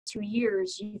2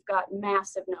 years, you've got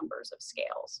massive numbers of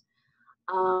scales.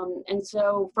 And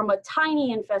so from a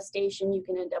tiny infestation, you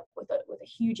can end up with a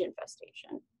huge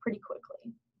infestation pretty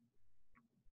quickly.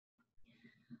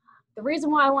 The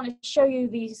reason why I want to show you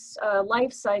these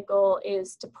life cycle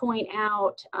is to point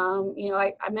out, you know,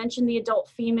 I mentioned the adult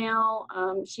female.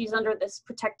 She's under this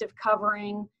protective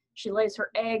covering. She lays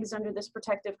her eggs under this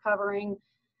protective covering.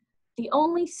 The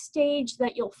only stage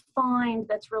that you'll find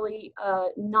that's really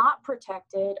not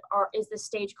protected is the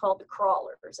stage called the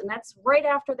crawlers. And that's right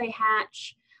after they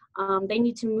hatch. They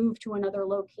need to move to another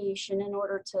location in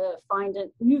order to find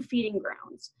new feeding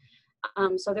grounds.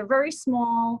 So they're very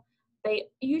small. They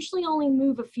usually only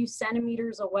move a few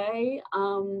centimeters away,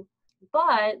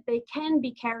 but they can be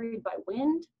carried by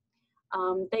wind.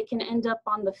 They can end up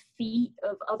on the feet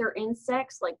of other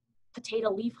insects like potato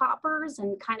leafhoppers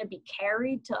and kind of be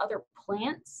carried to other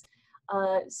plants.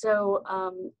 So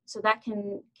that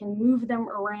can move them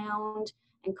around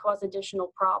and cause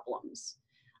additional problems.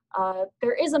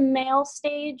 There is a male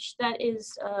stage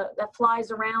that flies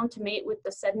around to mate with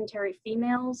the sedentary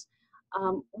females.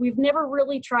 We've never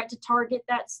really tried to target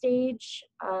that stage.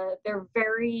 They're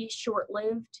very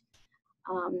short-lived,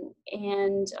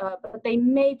 but they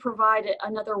may provide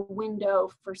another window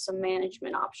for some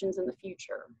management options in the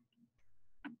future.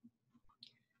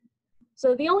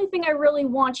 So the only thing I really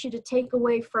want you to take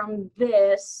away from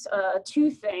this, 2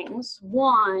 things.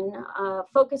 One,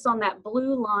 focus on that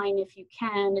blue line if you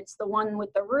can. It's the one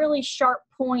with the really sharp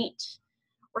point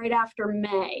right after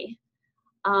May.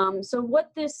 So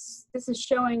what this is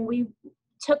showing, we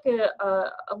took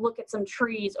a look at some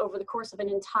trees over the course of an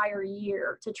entire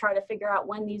year to try to figure out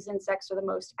when these insects are the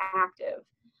most active.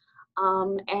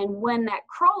 And when that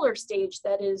crawler stage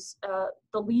that is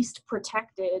the least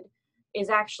protected is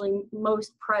actually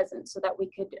most present, so that we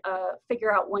could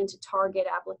figure out when to target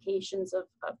applications of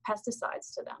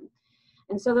pesticides to them.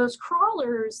 And so those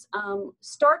crawlers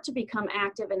start to become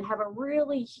active and have a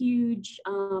really huge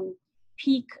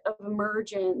peak of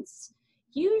emergence,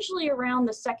 usually around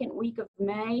the 2nd week of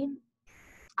May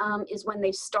is when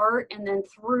they start, and then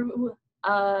through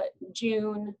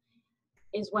June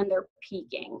is when they're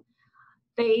peaking.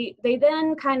 They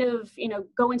then kind of, you know,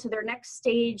 go into their next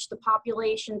stage. The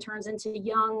population turns into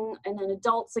young and then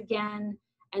adults again,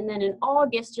 and then in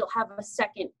August you'll have a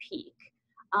 2nd peak.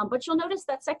 But you'll notice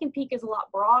that 2nd peak is a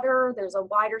lot broader. There's a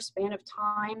wider span of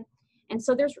time. And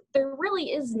so there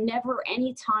really is never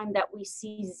any time that we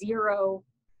see 0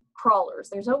 crawlers.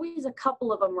 There's always a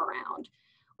couple of them around,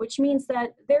 which means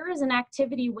that there is an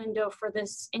activity window for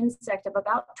this insect of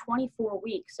about 24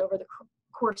 weeks over the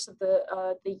course of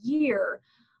the year.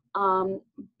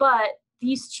 But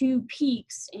these 2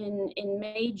 peaks in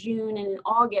May, June, and in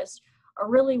August are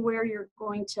really where you're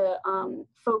going to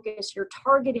focus your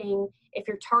targeting if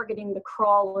you're targeting the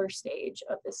crawler stage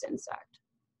of this insect.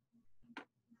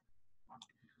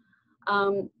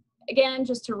 Again,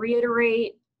 just to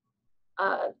reiterate,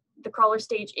 the crawler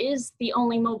stage is the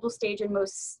only mobile stage and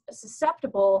most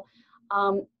susceptible.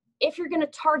 If you're going to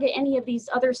target any of these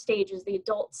other stages, the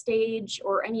adult stage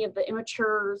or any of the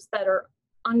immatures that are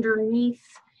underneath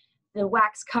the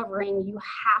wax covering, you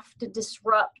have to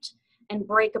disrupt and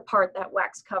break apart that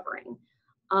wax covering.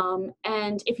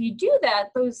 And if you do that,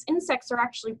 those insects are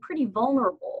actually pretty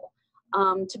vulnerable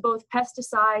to both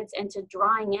pesticides and to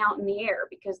drying out in the air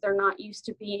because they're not used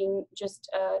to being just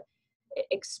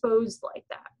exposed like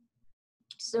that.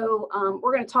 So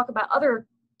we're going to talk about other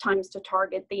times to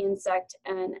target the insect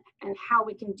and how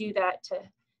we can do that to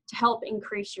help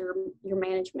increase your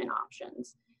management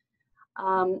options.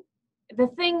 The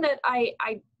thing that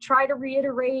I try to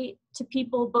reiterate to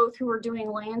people both who are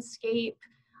doing landscape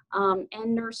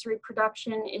and nursery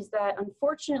production is that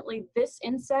unfortunately this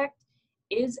insect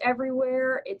is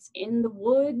everywhere. It's in the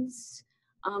woods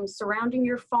surrounding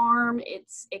your farm.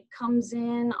 It comes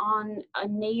in on a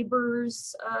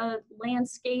neighbor's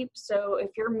landscape. So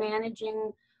if you're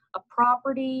managing a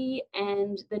property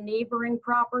and the neighboring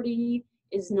property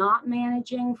is not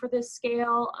managing for this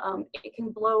scale, it can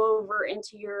blow over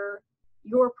into your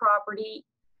property.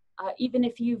 Even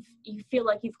if you feel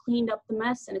like you've cleaned up the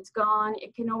mess and it's gone,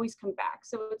 it can always come back.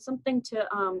 So it's something to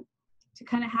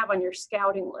kind of have on your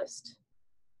scouting list.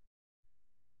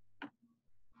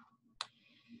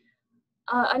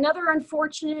 Another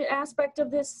unfortunate aspect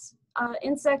of this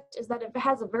insect is that it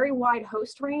has a very wide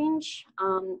host range.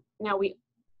 Now we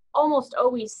almost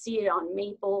always see it on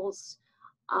maples,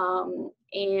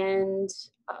 and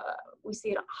we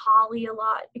see it on holly a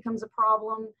lot. It becomes a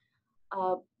problem,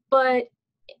 but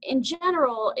in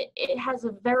general, it has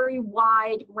a very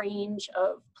wide range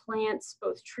of plants,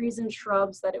 both trees and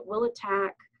shrubs, that it will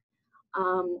attack.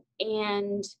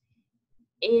 And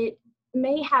it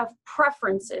may have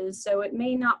preferences, so it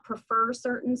may not prefer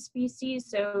certain species.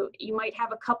 So you might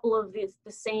have a couple of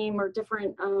the same or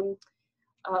different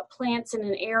plants in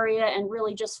an area and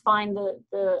really just find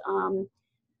the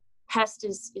pest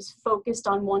is focused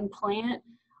on one plant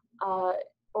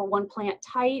or one plant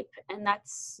type, and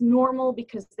that's normal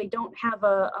because they don't have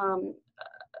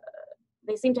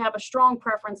they seem to have a strong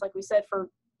preference, like we said, for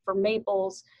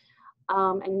maples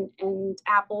and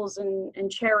apples and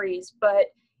cherries, but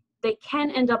they can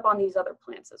end up on these other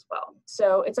plants as well.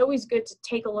 So it's always good to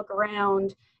take a look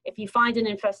around. If you find an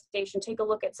infestation, take a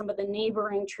look at some of the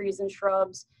neighboring trees and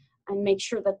shrubs and make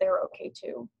sure that they're okay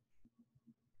too.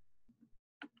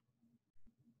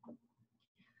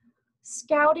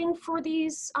 Scouting for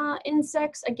these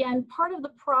insects, again, part of the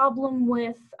problem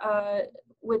with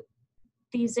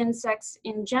these insects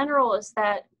in general is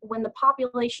that when the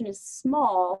population is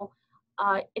small,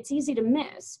 it's easy to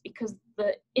miss because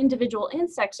the individual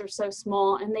insects are so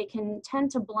small and they can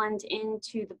tend to blend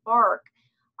into the bark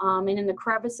and in the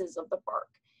crevices of the bark.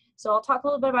 So I'll talk a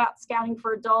little bit about scouting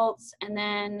for adults, and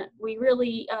then we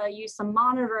really use some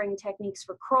monitoring techniques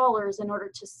for crawlers in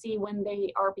order to see when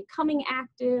they are becoming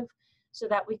active so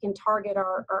that we can target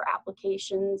our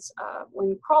applications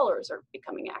when crawlers are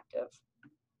becoming active.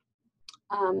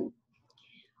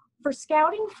 For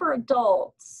scouting for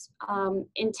adults,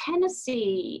 in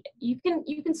Tennessee, you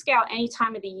can scout any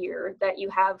time of the year that you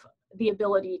have the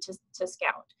ability to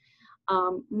scout.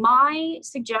 My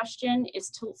suggestion is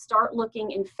to start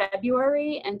looking in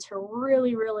February and to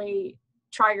really, really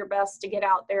try your best to get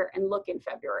out there and look in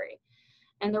February.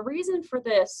 And the reason for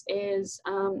this is,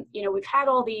 you know, we've had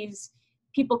all these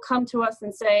people come to us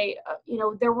and say, you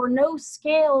know, there were no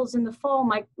scales in the fall,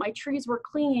 my trees were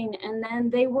clean, and then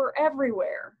they were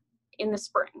everywhere in the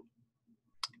spring.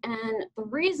 And the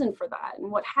reason for that, and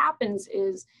what happens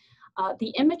is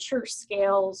the immature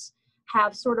scales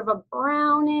have sort of a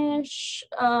brownish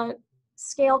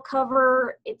scale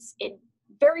cover. It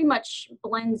very much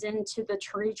blends into the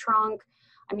tree trunk.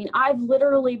 I mean, I've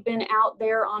literally been out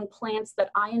there on plants that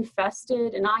I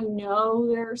infested, and I know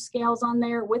there are scales on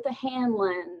there with a hand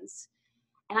lens,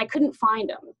 and I couldn't find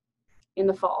them in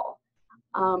the fall.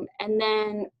 And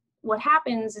then what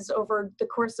happens is over the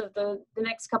course of the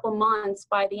next couple months,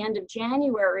 by the end of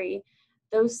January,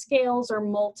 those scales are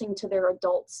molting to their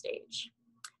adult stage.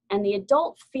 And the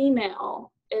adult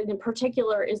female in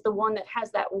particular is the one that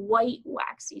has that white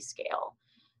waxy scale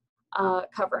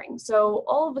covering. So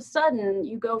all of a sudden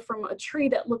you go from a tree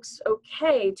that looks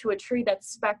okay to a tree that's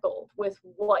speckled with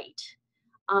white.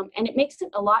 And it makes it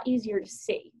a lot easier to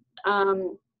see.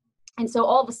 And so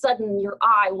all of a sudden your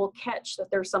eye will catch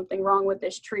that there's something wrong with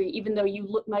this tree, even though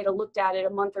you might have looked at it a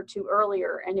month or two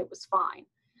earlier and it was fine.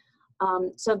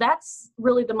 So that's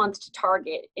really the month to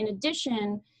target. In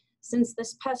addition, since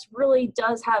this pest really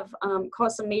does have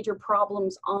caused some major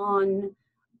problems on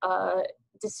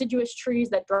deciduous trees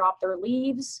that drop their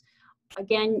leaves,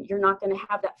 again, you're not going to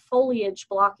have that foliage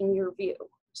blocking your view.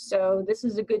 So this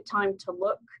is a good time to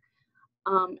look.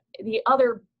 The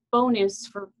other bonus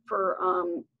for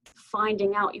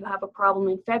finding out you have a problem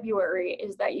in February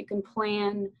is that you can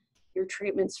plan your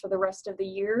treatments for the rest of the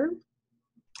year,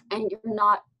 and you're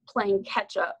not playing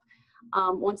catch up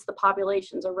once the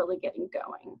populations are really getting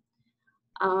going.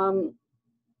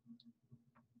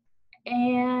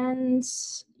 And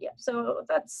yeah, so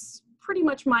that's pretty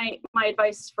much my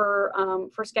advice for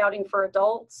scouting for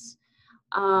adults.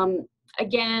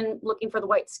 Again, looking for the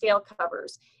white scale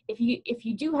covers. If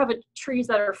you do have trees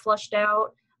that are flushed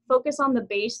out, focus on the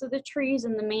base of the trees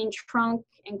and the main trunk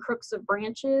and crooks of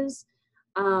branches.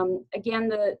 Again,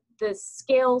 the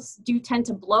scales do tend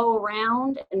to blow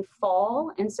around and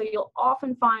fall, and so you'll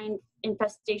often find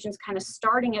infestations kind of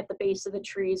starting at the base of the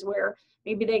trees where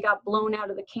maybe they got blown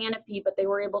out of the canopy, but they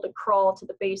were able to crawl to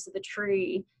the base of the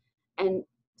tree and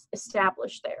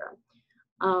establish there.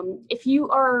 If you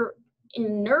are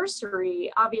in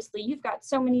nursery, obviously you've got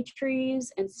so many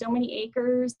trees and so many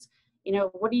acres. You know,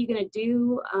 what are you going to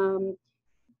do?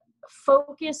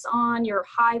 Focus on your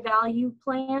high value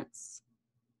plants,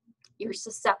 your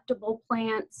susceptible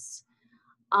plants.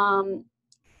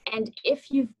 And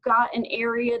if you've got an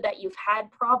area that you've had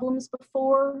problems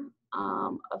before,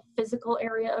 a physical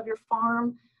area of your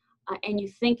farm, and you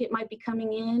think it might be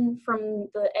coming in from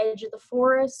the edge of the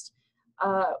forest,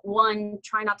 one,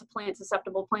 try not to plant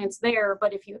susceptible plants there,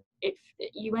 but if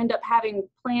you end up having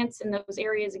plants in those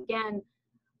areas again,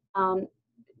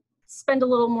 spend a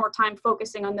little more time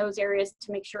focusing on those areas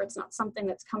to make sure it's not something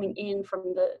that's coming in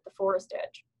from the forest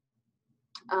edge.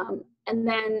 And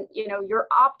then, you know, your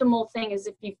optimal thing is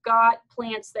if you've got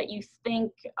plants that you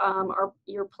think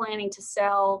you're planning to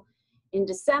sell in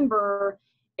December,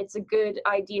 it's a good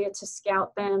idea to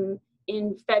scout them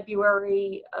in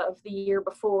February of the year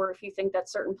before. If you think that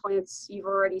certain plants you've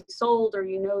already sold or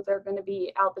you know they're going to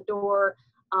be out the door,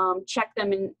 check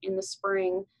them in the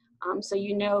spring, so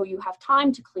you know you have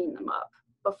time to clean them up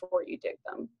before you dig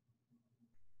them.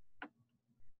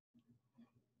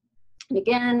 And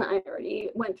again, I already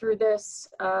went through this.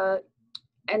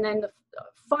 And then the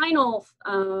final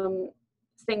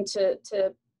thing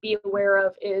to be aware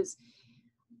of is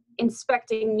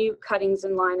inspecting new cuttings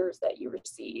and liners that you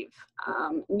receive.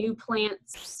 New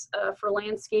plants for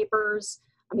landscapers.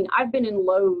 I mean, I've been in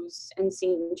Lowe's and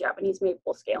seen Japanese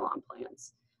maple scale-on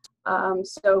plants.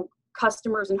 So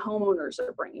customers and homeowners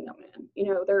are bringing them in.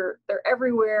 You know, they're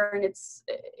everywhere, and it's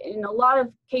in a lot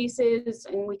of cases,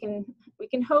 and we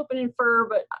can hope and infer,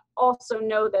 but also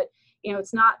know that, you know,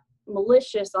 it's not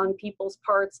malicious on people's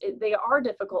parts. They are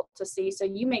difficult to see, so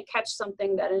you may catch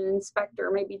something that an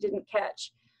inspector maybe didn't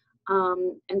catch.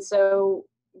 And so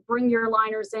bring your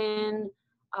liners in,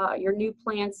 your new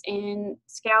plants in,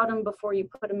 scout them before you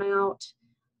put them out.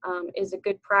 Is a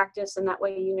good practice, and that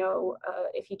way, you know,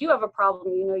 if you do have a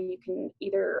problem, you know, you can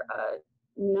either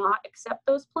not accept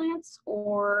those plants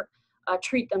or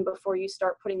treat them before you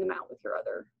start putting them out with your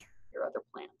other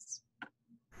plants.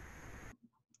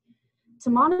 To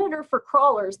monitor for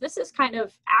crawlers, this is kind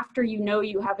of after you know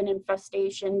you have an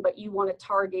infestation, but you want to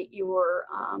target your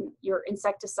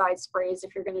insecticide sprays.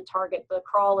 If you're going to target the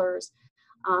crawlers,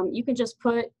 you can just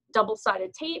put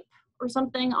double-sided tape or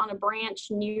something on a branch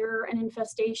near an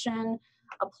infestation,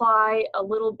 apply a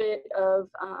little bit of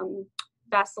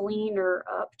Vaseline or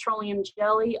petroleum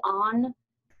jelly on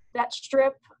that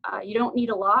strip. You don't need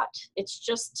a lot. It's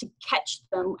just to catch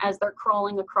them as they're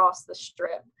crawling across the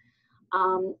strip.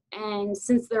 And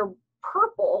since they're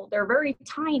purple, they're very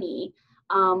tiny,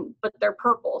 but they're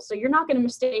purple. So you're not going to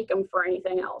mistake them for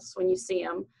anything else when you see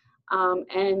them.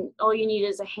 And all you need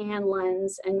is a hand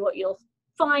lens, and what you'll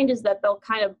find is that they'll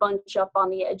kind of bunch up on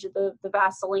the edge of the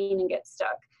Vaseline and get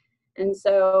stuck. And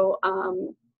so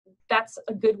that's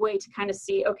a good way to kind of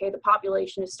see, okay, the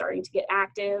population is starting to get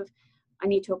active. I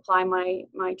need to apply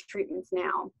my treatments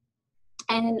now.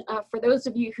 And for those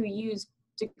of you who use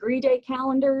degree day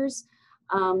calendars,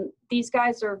 these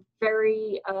guys are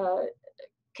very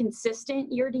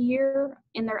consistent year to year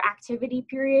in their activity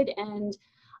period. And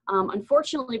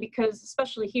unfortunately, because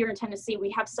especially here in Tennessee,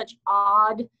 we have such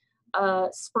odd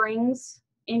springs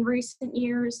in recent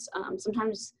years.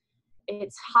 Sometimes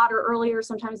it's hotter earlier,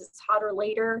 sometimes it's hotter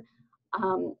later.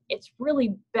 It's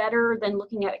really better than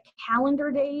looking at a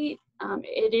calendar date.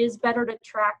 It is better to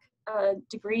track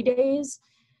degree days,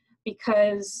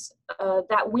 because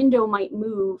that window might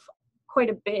move quite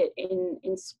a bit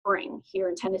in spring here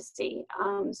in Tennessee.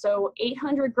 So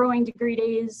 800 growing degree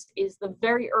days is the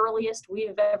very earliest we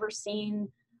have ever seen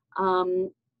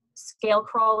scale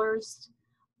crawlers.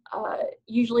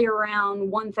 Usually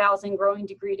around 1,000 growing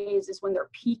degree days is when they're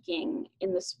peaking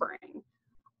in the spring.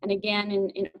 And again,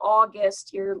 in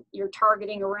August, you're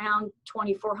targeting around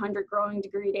 2,400 growing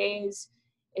degree days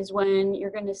is when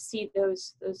you're going to see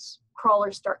those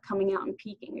crawlers start coming out and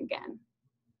peaking again.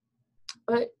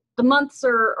 But the months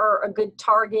are a good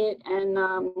target, and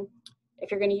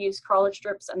if you're going to use crawler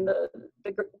strips, and the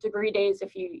degree days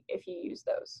if you use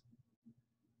those.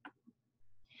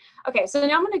 Okay, so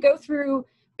now I'm going to go through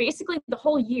basically the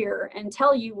whole year and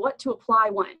tell you what to apply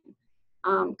when,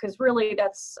 because really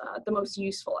that's the most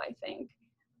useful, I think,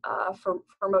 for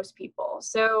most people.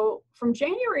 So from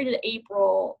January to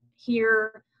April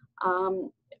here,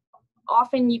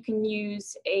 often you can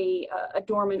use a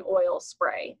dormant oil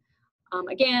spray.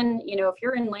 Again, you know, if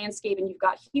you're in landscape and you've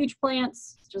got huge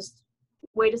plants, just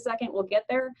wait a second, we'll get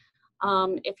there.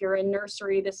 If you're in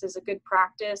nursery, this is a good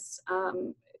practice.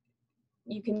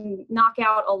 You can knock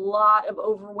out a lot of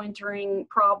overwintering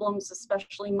problems,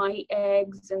 especially mite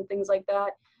eggs and things like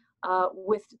that,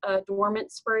 with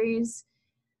dormant sprays.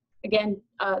 Again,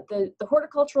 the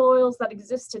horticultural oils that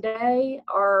exist today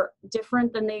are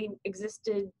different than they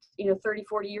existed, you know, 30,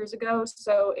 40 years ago.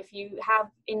 So if you have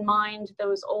in mind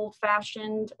those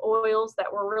old-fashioned oils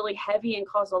that were really heavy and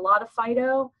caused a lot of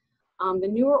phyto, the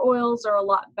newer oils are a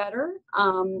lot better.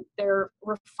 They're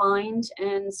refined,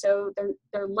 and so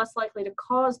they're less likely to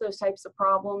cause those types of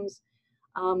problems.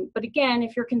 But again,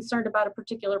 if you're concerned about a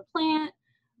particular plant,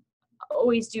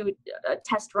 always do a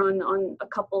test run on a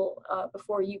couple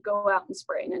before you go out and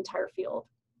spray an entire field.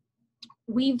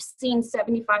 We've seen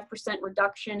 75%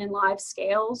 reduction in live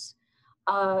scales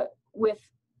with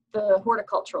the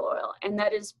horticultural oil, and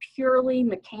that is purely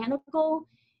mechanical.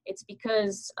 It's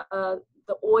because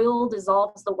the oil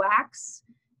dissolves the wax.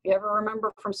 If you ever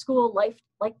remember from school, like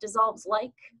dissolves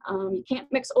like. You can't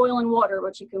mix oil and water,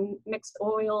 but you can mix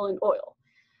oil and oil.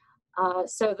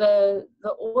 So the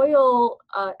oil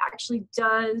actually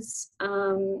does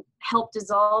help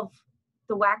dissolve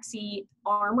the waxy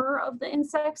armor of the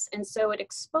insects, and so it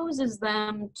exposes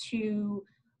them to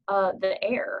the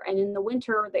air. And in the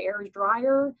winter, the air is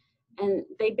drier, and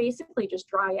they basically just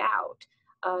dry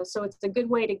out. So it's a good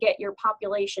way to get your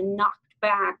population knocked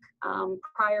back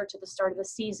prior to the start of the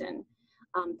season.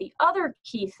 The other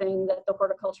key thing that the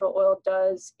horticultural oil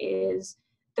does is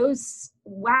those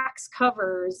wax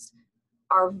covers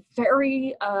are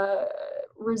very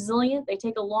resilient. They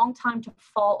take a long time to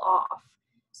fall off.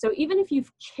 So even if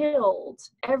you've killed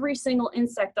every single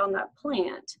insect on that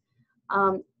plant,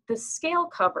 the scale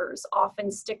covers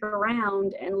often stick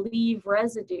around and leave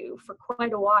residue for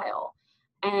quite a while.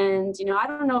 And, you know, I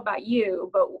don't know about you,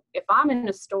 but if I'm in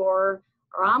a store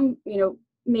or I'm, you know,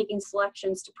 making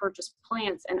selections to purchase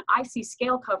plants and I see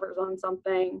scale covers on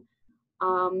something,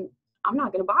 I'm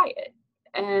not going to buy it.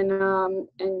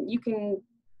 And you can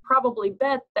probably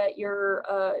bet that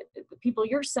the people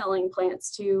you're selling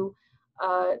plants to,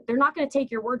 they're not going to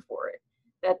take your word for it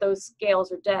that those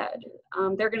scales are dead.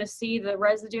 They're going to see the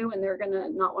residue and they're going to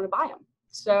not want to buy them.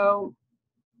 So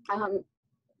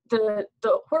the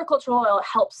horticultural oil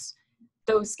helps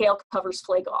those scale covers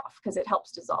flake off because it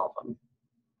helps dissolve them.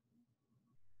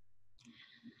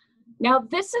 Now,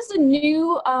 this is a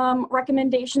new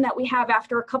recommendation that we have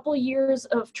after a couple of years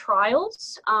of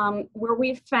trials, where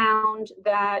we found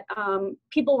that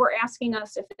people were asking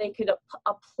us if they could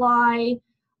apply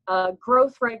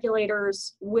growth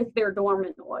regulators with their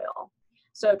dormant oil.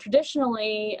 So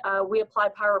traditionally, we apply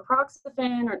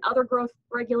pyroproxyfen or other growth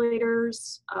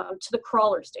regulators to the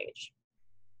crawler stage.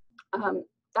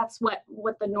 That's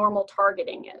what the normal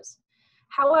targeting is.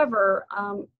 However,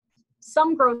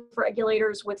 some growth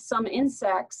regulators with some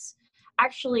insects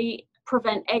actually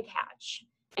prevent egg hatch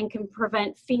and can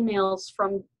prevent females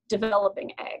from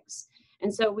developing eggs.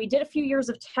 And so we did a few years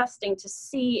of testing to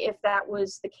see if that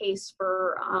was the case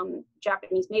for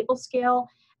Japanese maple scale.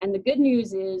 And the good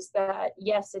news is that,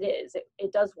 yes, it is.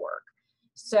 It does work.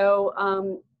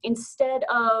 So instead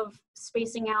of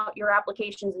spacing out your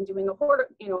applications and doing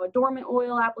a dormant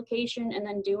oil application and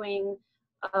then doing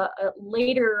a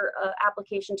later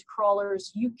application to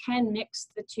crawlers, you can mix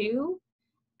the two,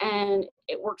 and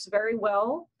it works very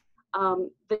well.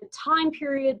 The time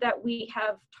period that we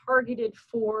have targeted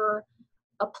for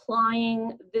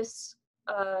applying this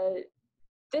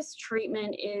this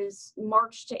treatment is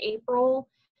March to April.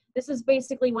 This is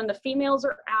basically when the females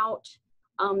are out,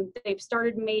 they've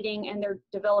started mating, and they're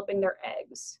developing their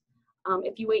eggs.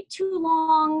 If you wait too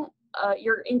long,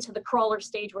 you're into the crawler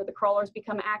stage where the crawlers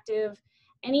become active.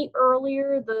 Any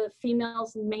earlier, the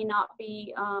females may not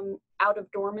be out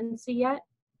of dormancy yet.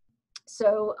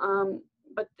 So,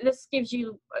 but this gives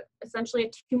you essentially a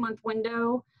 2-month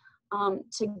window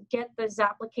to get this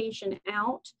application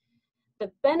out.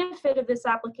 The benefit of this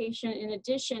application, in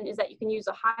addition, is that you can use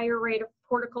a higher rate of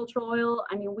horticultural oil.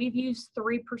 I mean, we've used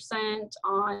 3%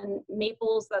 on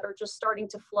maples that are just starting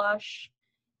to flush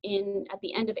at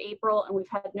the end of April, and we've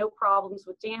had no problems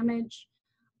with damage.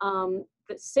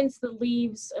 But since the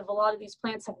leaves of a lot of these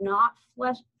plants have not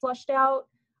flushed out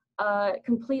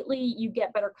completely, you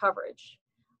get better coverage.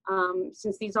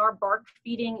 Since these are bark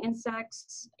feeding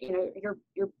insects, you know,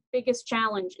 your biggest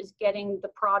challenge is getting the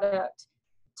product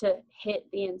to hit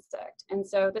the insect. And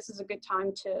so this is a good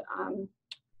time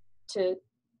to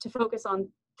focus on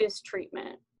this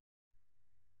treatment.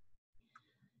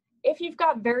 If you've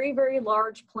got very, very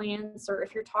large plants, or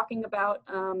if you're talking about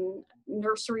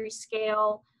nursery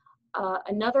scale,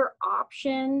 another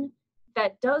option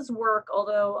that does work,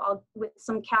 although with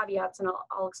some caveats, and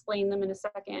I'll explain them in a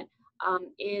second,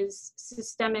 is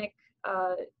systemic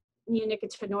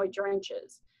neonicotinoid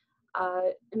drenches.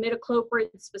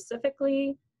 Imidacloprid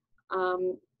specifically,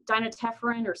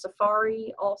 dinotefuran or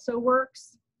Safari also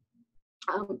works,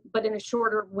 but in a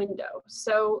shorter window.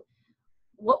 So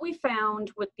what we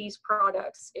found with these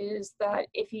products is that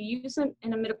if you use an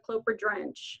imidacloprid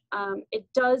drench, it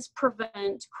does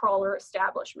prevent crawler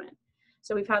establishment.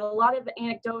 So we've had a lot of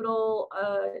anecdotal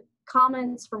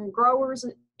comments from growers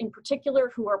in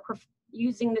particular who are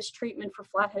using this treatment for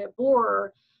flat-headed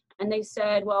borer, and they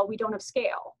said, well, we don't have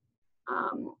scale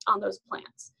on those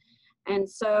plants. And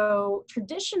so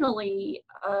traditionally,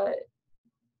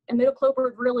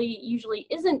 imidacloprid really usually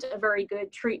isn't a very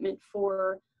good treatment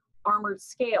for armored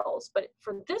scales, but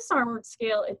for this armored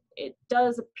scale, it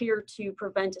does appear to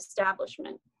prevent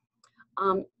establishment.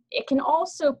 It can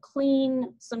also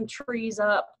clean some trees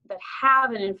up that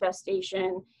have an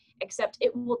infestation, except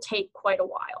it will take quite a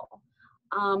while.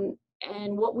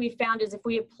 And what we found is if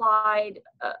we applied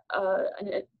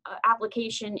an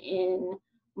application in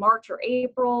March or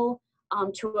April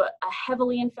to a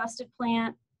heavily infested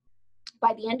plant,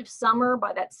 by the end of summer,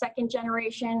 by that second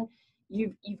generation,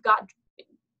 you've got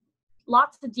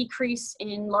lots of decrease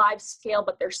in live scale,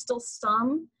 but there's still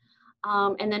some.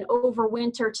 And then over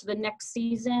winter to the next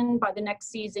season, by the next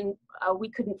season, we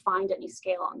couldn't find any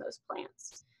scale on those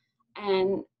plants.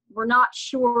 And we're not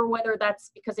sure whether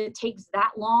that's because it takes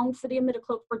that long for the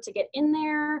imidacloprid to get in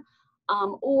there,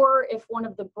 or if one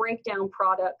of the breakdown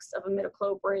products of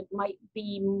imidacloprid might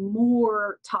be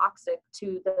more toxic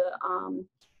to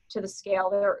the scale.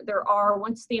 There are,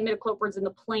 once the imidacloprid's in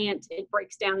the plant, it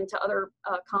breaks down into other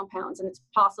compounds, and it's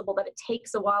possible that it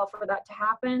takes a while for that to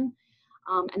happen.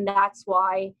 And that's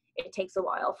why it takes a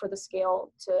while for the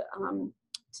scale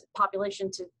population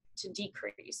to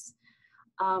decrease.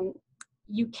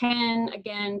 You can,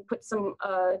 again, put some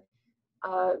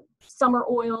summer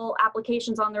oil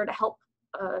applications on there to help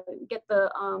get the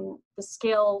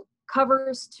scale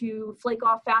covers to flake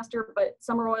off faster, but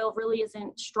summer oil really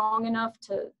isn't strong enough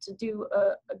to do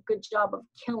a good job of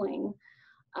killing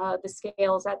the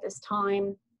scales at this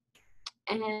time.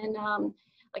 And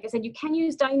like I said, you can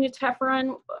use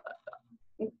dimetepharon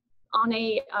on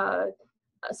a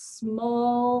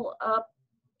small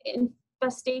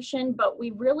infestation, but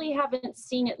we really haven't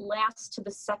seen it last to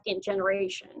the second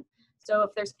generation. So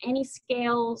if there's any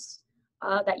scales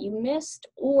that you missed,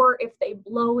 or if they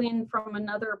blow in from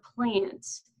another plant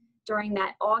during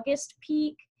that August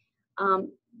peak,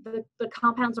 the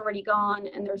compound's already gone,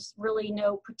 and there's really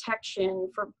no protection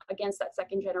against that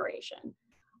second generation.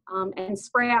 And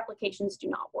spray applications do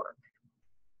not work.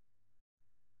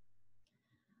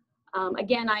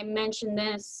 Again, I mentioned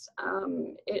this,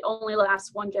 it only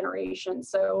lasts one generation,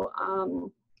 so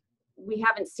we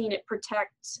haven't seen it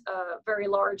protect very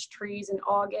large trees in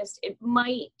August. It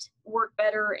might work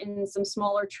better in some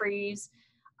smaller trees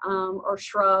or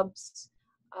shrubs,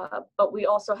 but we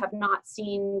also have not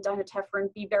seen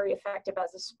dimetepharon be very effective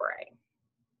as a spray.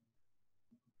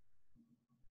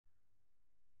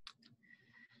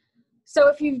 So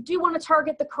if you do want to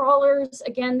target the crawlers,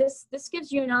 again, this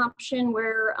gives you an option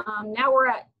where now we're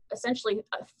at essentially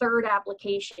a third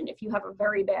application. If you have a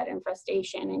very bad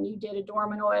infestation and you did a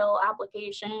dormant oil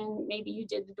application, maybe you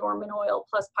did the dormant oil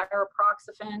plus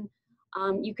pyroproxyfen,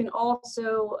 you can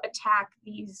also attack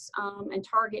these and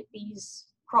target these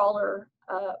crawler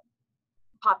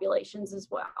populations as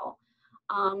well.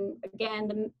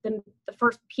 Again, the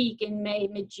first peak in May,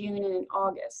 mid-June, and in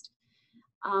August.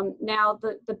 Now,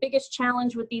 the biggest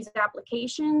challenge with these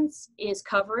applications is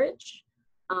coverage.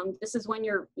 This is when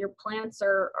your plants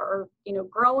are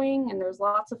growing and there's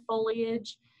lots of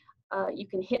foliage. You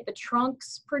can hit the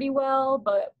trunks pretty well,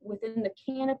 but within the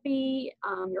canopy,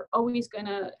 you're always going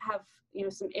to have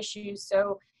some issues.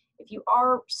 So if you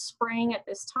are spraying at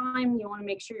this time, you want to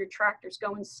make sure your tractor's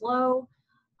going slow.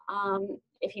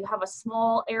 If you have a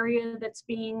small area that's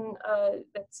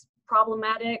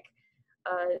problematic,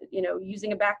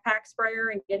 using a backpack sprayer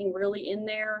and getting really in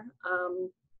there,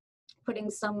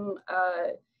 putting some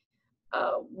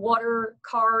water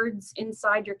cards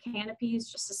inside your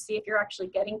canopies just to see if you're actually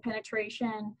getting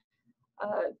penetration.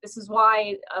 This is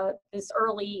why this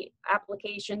early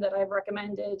application that I've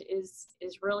recommended is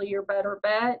really your better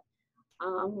bet.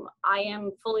 I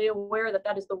am fully aware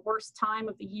that is the worst time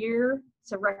of the year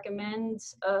to recommend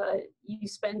you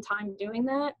spend time doing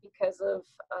that because of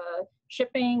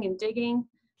shipping and digging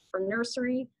for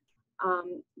nursery.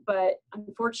 But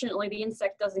unfortunately, the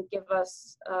insect doesn't give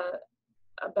us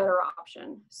a better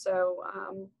option. So,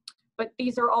 but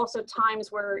these are also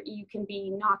times where you can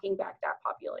be knocking back that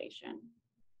population.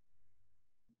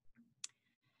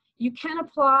 You can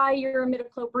apply your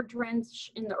imidacloprid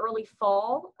drench in the early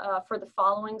fall for the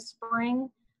following spring.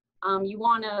 You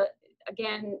want to,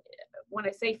 again, when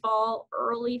I say fall,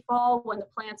 early fall, when the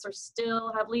plants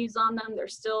still have leaves on them, they're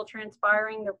still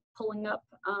transpiring, they're pulling up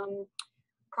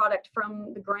product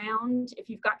from the ground. If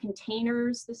you've got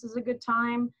containers, this is a good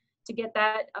time to get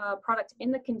that product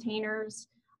in the containers,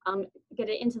 get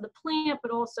it into the plant,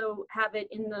 but also have it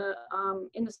in the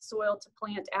soil to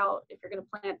plant out if you're going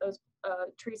to plant those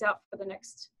trees out for the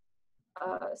next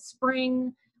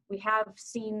spring. We have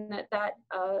seen that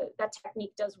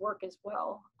technique does work as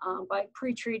well by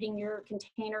pre-treating your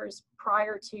containers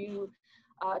prior to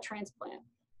transplant.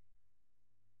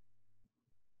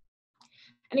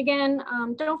 And again,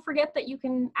 don't forget that you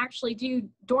can actually do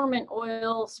dormant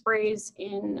oil sprays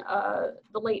in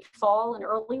the late fall and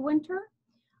early winter.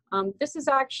 This is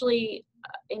actually,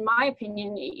 in my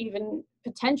opinion, even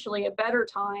potentially a better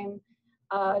time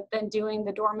than doing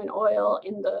the dormant oil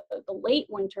in the late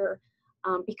winter,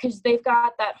 because they've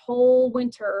got that whole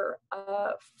winter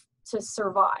to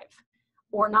survive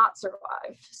or not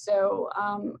survive. So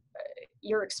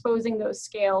you're exposing those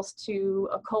scales to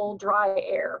a cold, dry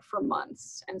air for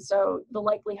months. And so the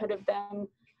likelihood of them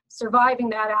surviving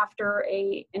that after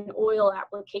an oil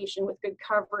application with good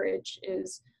coverage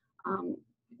is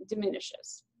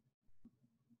diminishes.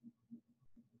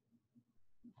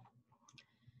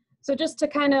 So just to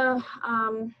kind of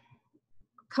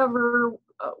cover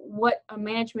what a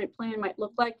management plan might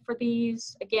look like for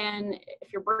these. Again,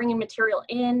 if you're bringing material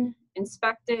in,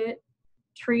 inspect it,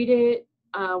 treat it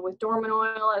with dormant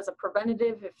oil as a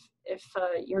preventative if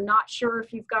you're not sure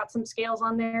if you've got some scales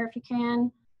on there, if you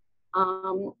can.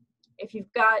 If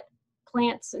you've got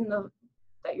plants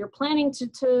that you're planning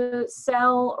to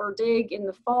sell or dig in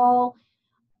the fall,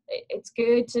 it's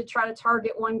good to try to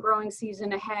target one growing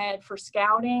season ahead for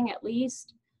scouting at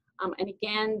least. And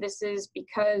again, this is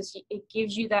because it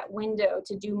gives you that window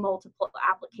to do multiple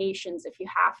applications if you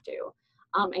have to,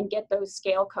 and get those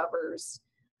scale covers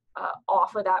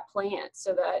off of that plant,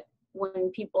 so that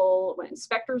when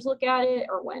inspectors look at it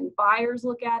or when buyers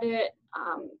look at it,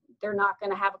 they're not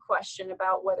going to have a question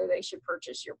about whether they should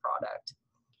purchase your product.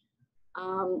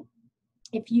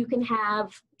 If you can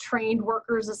have trained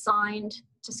workers assigned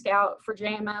to scout for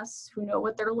JMS who know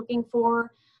what they're looking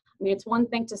for. I mean, it's one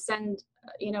thing to send,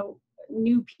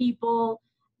 new people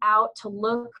out to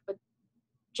look, but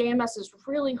JMS is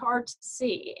really hard to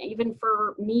see, even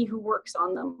for me who works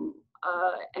on them,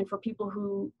 and for people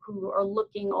who are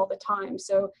looking all the time.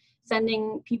 So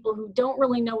sending people who don't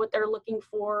really know what they're looking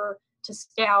for to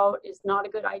scout is not a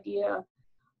good idea.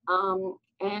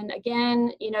 And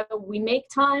again, we make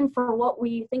time for what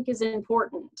we think is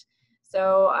important.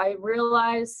 So I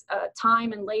realize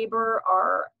time and labor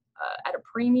are at a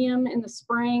premium in the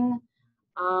spring,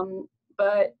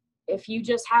 but if you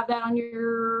just have that on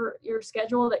your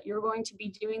schedule that you're going to be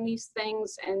doing these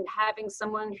things, and having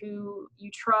someone who you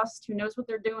trust, who knows what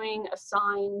they're doing,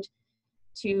 assigned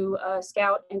to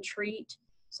scout and treat,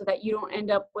 so that you don't end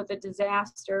up with a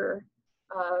disaster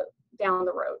down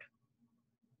the road.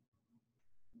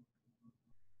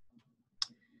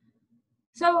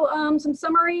 So some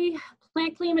summary: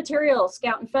 plant clean materials,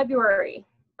 scout in February,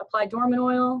 apply dormant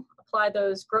oil, apply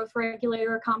those growth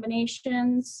regulator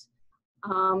combinations,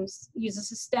 use a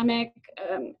systemic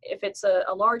if it's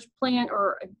a large plant,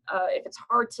 or if it's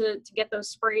hard to get those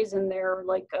sprays in there,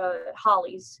 like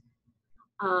hollies.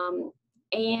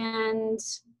 And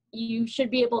you should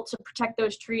be able to protect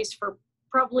those trees for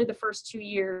probably the first 2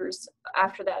 years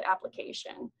after that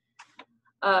application.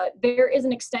 There is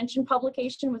an extension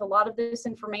publication with a lot of this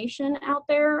information out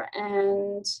there,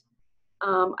 and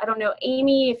I don't know,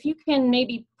 Amy, if you can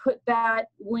maybe put that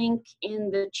link in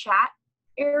the chat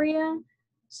area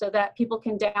so that people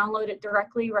can download it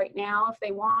directly right now if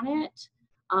they want it.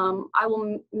 I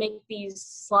will make these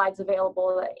slides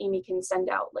available that Amy can send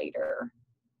out later.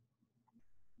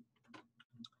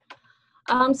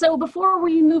 So before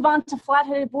we move on to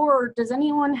flat-headed borer, does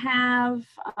anyone have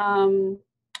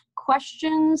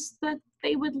questions that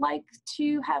they would like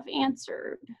to have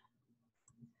answered?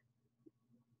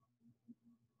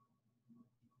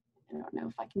 I don't know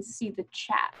if I can see the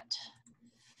chat.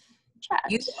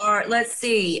 You are, let's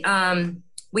see.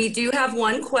 We do have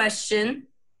one question.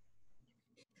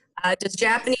 Does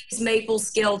Japanese maple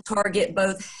scale target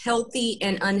both healthy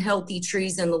and unhealthy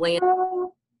trees in the land?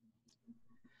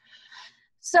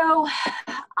 So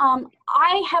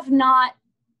I have not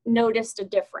noticed a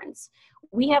difference.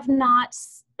 We have not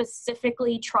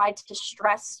specifically tried to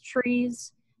stress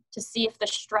trees to see if the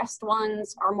stressed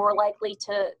ones are more likely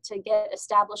to get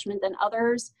establishment than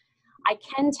others. I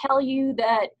can tell you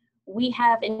that we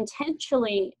have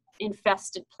intentionally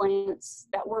infested plants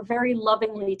that were very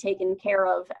lovingly taken care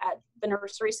of at the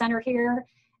nursery center here,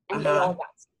 and they all got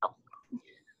stale.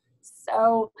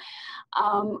 So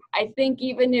I think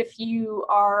even if you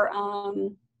are,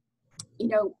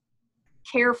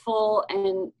 careful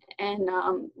and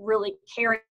really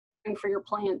caring for your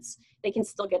plants, they can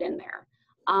still get in there.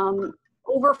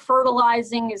 Over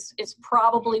fertilizing is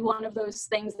probably one of those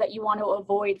things that you want to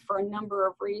avoid for a number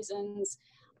of reasons.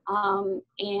 But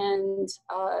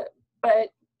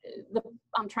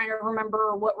I'm trying to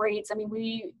remember what rates. I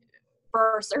mean,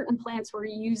 for certain plants, we're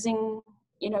using,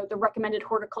 the recommended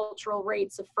horticultural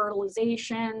rates of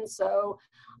fertilization. So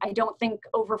I don't think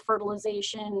over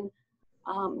fertilization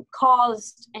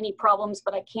caused any problems,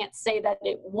 but I can't say that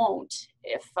it won't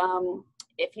if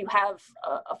you have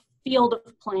a field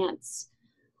of plants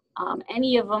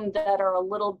Any of them that are a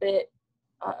little bit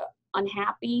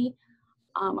unhappy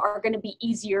are going to be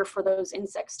easier for those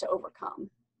insects to overcome.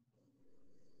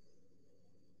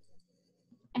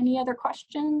 Any other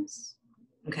questions?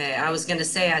 Okay, I was going to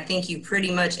say, I think you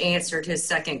pretty much answered his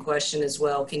second question as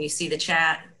well. Can you see the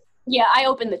chat? Yeah, I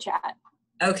opened the chat.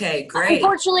 Okay, great.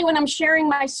 Unfortunately, when I'm sharing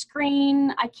my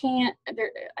screen,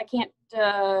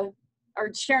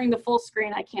 or sharing the full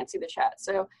screen, I can't see the chat.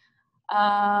 So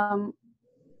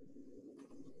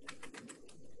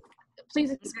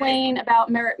please explain about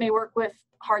Merit may work with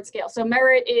hard scale. So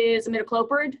Merit is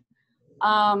imidacloprid.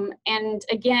 And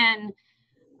again,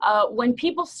 when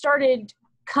people started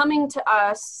coming to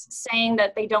us saying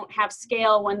that they don't have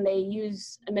scale when they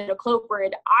use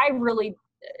imidacloprid, I'm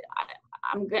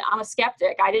a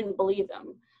skeptic. I didn't believe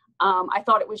them. I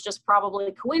thought it was just probably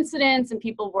a coincidence, and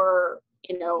people were,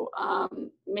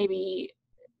 maybe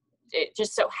it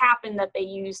just so happened that they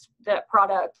used that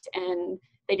product and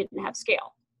they didn't have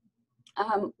scale.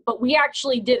 But we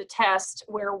actually did a test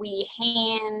where we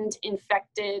hand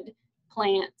infected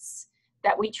plants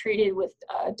that we treated with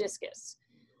discus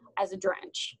as a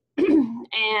drench,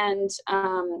 and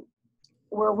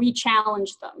where we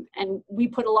challenged them, and we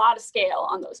put a lot of scale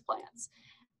on those plants,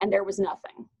 and there was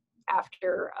nothing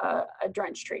after a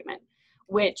drench treatment,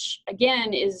 which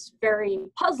again is very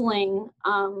puzzling,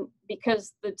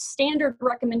 because the standard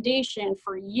recommendation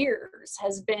for years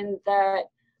has been that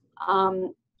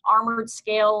armored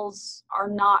scales are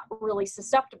not really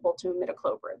susceptible to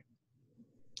imidacloprid.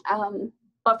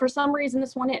 But for some reason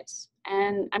this one is.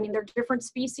 And I mean, they're different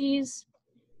species.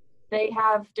 They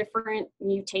have different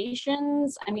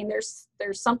mutations. I mean, there's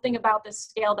something about this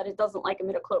scale that it doesn't like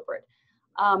imidacloprid.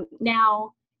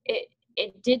 Now, it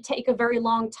did take a very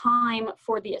long time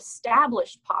for the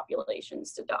established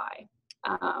populations to die.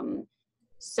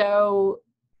 So,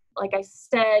 like I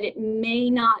said, it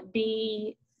may not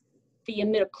be the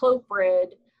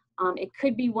imidacloprid. It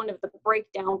could be one of the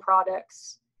breakdown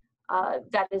products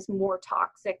that is more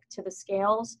toxic to the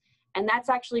scales. And that's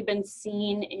actually been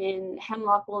seen in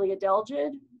hemlock woolly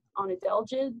adelgid, on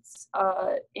adelgids.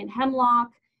 In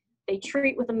hemlock, they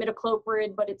treat with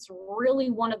imidacloprid, but it's really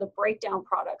one of the breakdown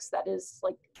products that is,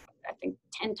 like, I think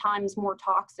 10 times more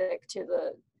toxic to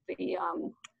the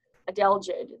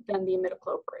adelgid than the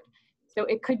imidacloprid. So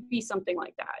it could be something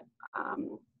like that.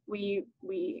 We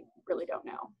really don't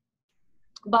know.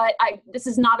 But this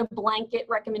is not a blanket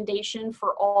recommendation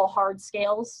for all hard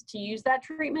scales to use that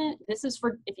treatment. This is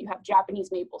for if you have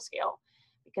Japanese maple scale,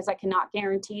 because I cannot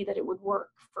guarantee that it would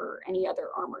work for any other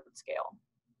armored scale.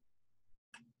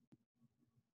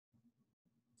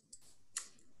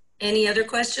 Any other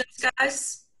questions,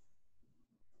 guys?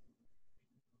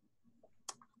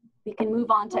 We can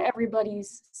move on to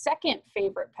everybody's second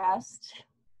favorite pest.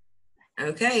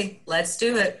 Okay, let's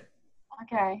do it.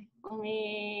 Okay, let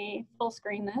me full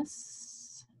screen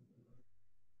this.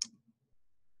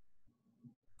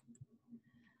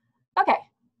 Okay,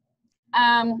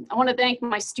 I want to thank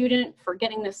my student for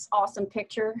getting this awesome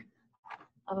picture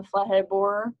of a flat-headed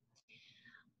borer.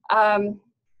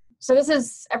 So this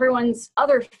is everyone's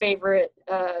other favorite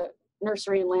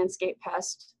nursery and landscape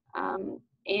pest.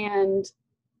 And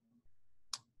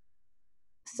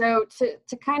so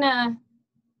to kind of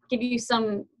give you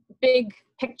some big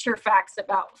picture facts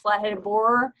about flat-headed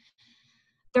borer,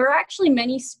 there are actually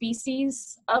many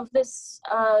species of this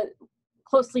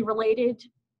closely related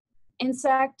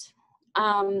insect,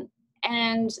 and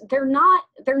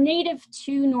they're native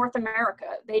to North America.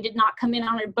 They did not come in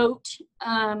on a boat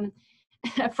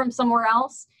from somewhere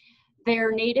else.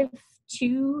 They're native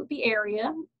to the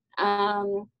area.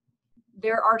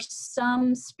 There are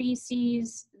some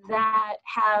species that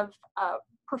have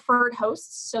preferred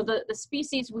hosts. So the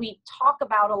species we talk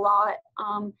about a lot,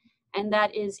 and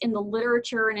that is in the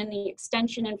literature and in the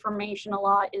extension information a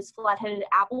lot, is flat-headed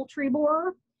apple tree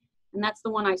borer. And that's the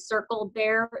one I circled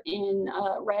there in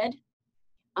red.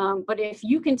 But if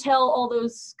you can tell all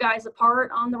those guys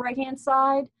apart on the right-hand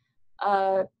side,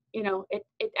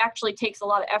 it actually takes a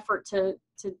lot of effort to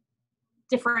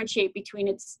differentiate between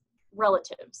its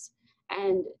relatives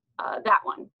and that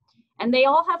one. And they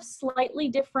all have slightly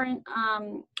different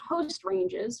host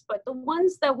ranges, but the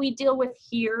ones that we deal with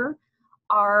here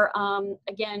are,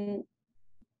 again,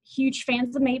 huge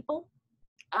fans of maple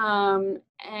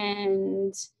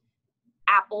and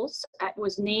apples. It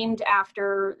was named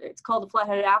after, it's called the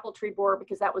flat-headed apple tree borer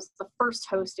because that was the first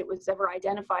host it was ever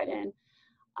identified in.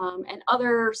 And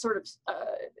other sort of,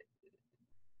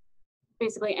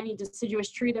 basically any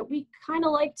deciduous tree that we kind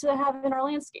of like to have in our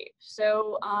landscape.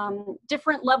 So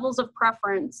different levels of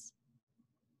preference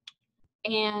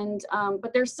And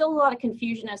but there's still a lot of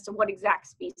confusion as to what exact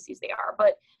species they are.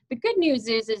 But the good news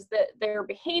is that their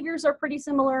behaviors are pretty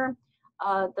similar.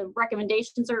 The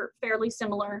recommendations are fairly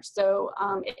similar, so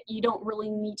you don't really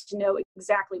need to know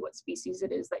exactly what species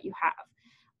it is that you have.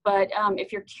 But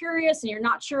if you're curious and you're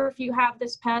not sure if you have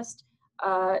this pest,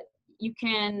 you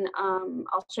can,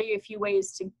 I'll show you a few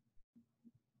ways to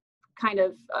kind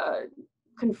of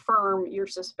confirm your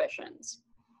suspicions.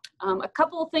 A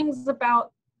couple of things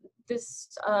about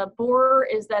this borer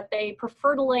is that they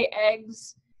prefer to lay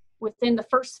eggs within the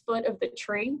first foot of the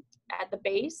tree at the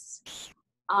base.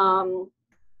 And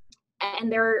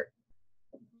they're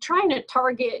trying to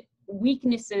target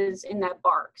weaknesses in that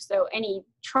bark. So any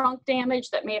trunk damage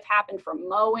that may have happened from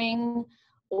mowing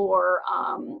or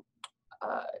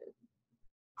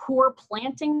poor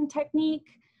planting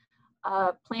technique,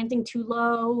 planting too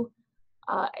low,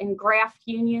 and graft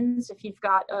unions if you've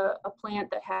got a plant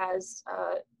that has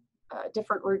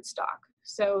different rootstock.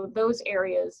 So those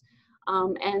areas.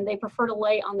 And they prefer to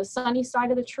lay on the sunny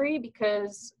side of the tree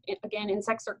because, again,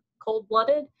 insects are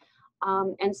cold-blooded.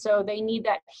 And so they need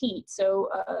that heat. So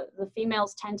the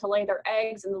females tend to lay their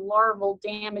eggs and the larval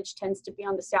damage tends to be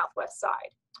on the southwest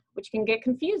side, which can get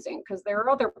confusing because there are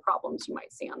other problems you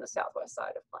might see on the southwest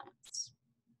side of plants.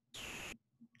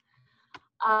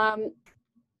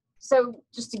 So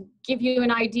just to give you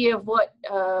an idea of what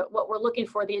we're looking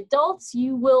for, the adults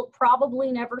you will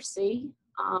probably never see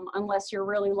unless you're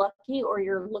really lucky or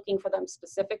you're looking for them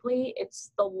specifically.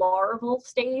 It's the larval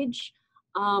stage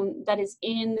that is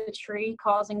in the tree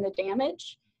causing the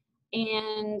damage.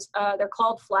 And they're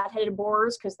called flat-headed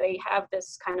borers because they have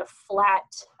this kind of flat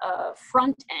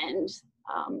front end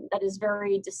that is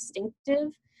very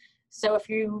distinctive. So if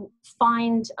you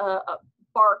find a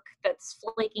bark that's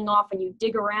flaking off and you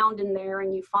dig around in there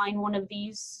and you find one of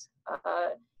these,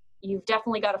 you've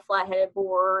definitely got a flat-headed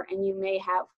borer, and you may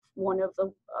have one of the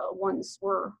ones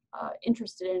we're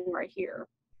interested in right here.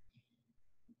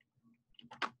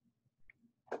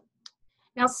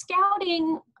 Now,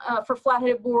 scouting for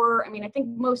flat-headed borer, I mean, I think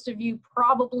most of you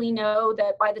probably know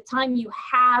that by the time you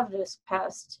have this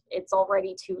pest, it's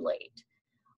already too late.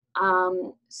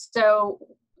 So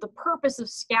the purpose of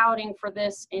scouting for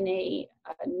this in a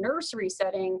nursery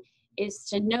setting is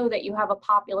to know that you have a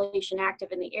population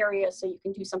active in the area so you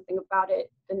can do something about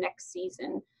it the next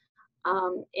season.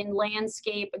 In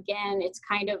landscape, again, it's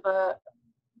kind of a,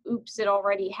 oops, it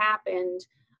already happened.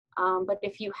 But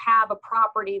if you have a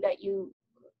property that you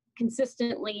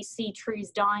consistently see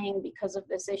trees dying because of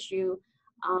this issue,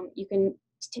 you can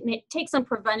take some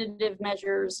preventative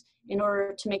measures in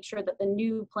order to make sure that the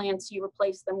new plants you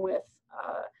replace them with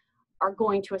are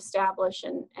going to establish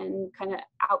and kind of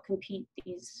outcompete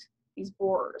these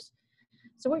borers.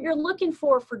 So what you're looking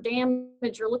for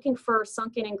damage, you're looking for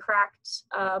sunken and cracked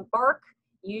bark,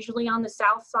 usually on the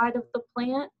south side of the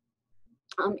plant.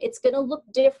 It's going to look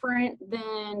different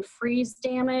than freeze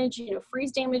damage. You know,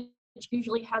 freeze damage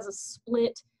usually has a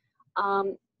split,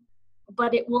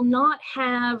 but it will not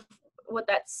have what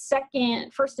that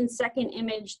first and second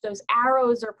image, those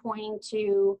arrows are pointing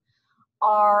to,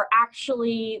 are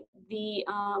actually the,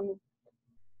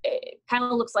 it kind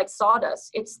of looks like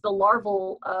sawdust. It's the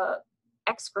larval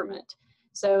excrement.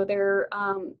 So their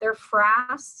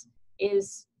frass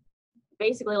is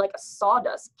basically like a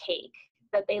sawdust cake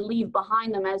that they leave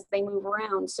behind them as they move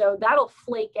around. So that'll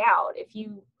flake out. If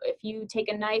you take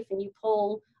a knife and you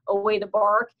pull away the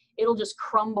bark, it'll just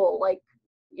crumble, like,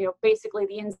 you know, basically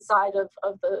the inside of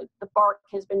the bark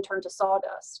has been turned to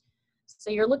sawdust. So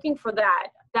you're looking for that.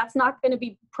 That's not going to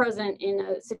be present in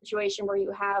a situation where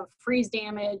you have freeze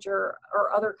damage or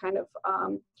other kind of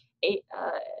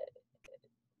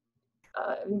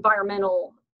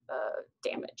environmental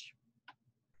damage.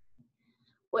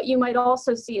 What you might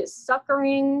also see is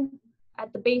suckering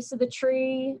at the base of the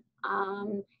tree.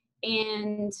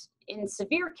 And in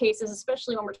severe cases,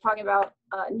 especially when we're talking about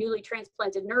newly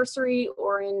transplanted nursery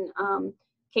or in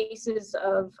cases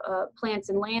of plants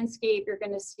in landscape, you're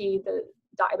going to see the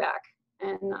dieback.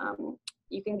 And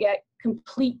you can get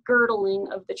complete girdling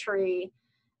of the tree.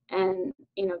 And,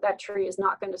 you know, that tree is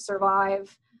not going to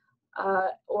survive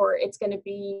or it's going to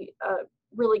be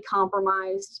really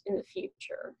compromised in the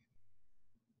future.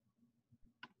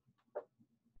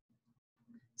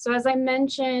 So as I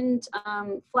mentioned,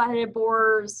 flat-headed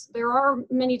borers, there are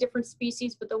many different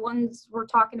species, but the ones we're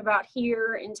talking about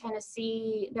here in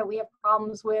Tennessee that we have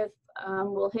problems with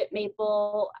will hit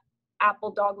maple, apple,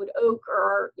 dogwood, oak,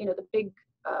 or you know, the big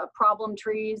problem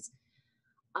trees.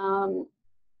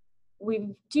 We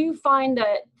do find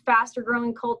that faster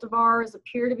growing cultivars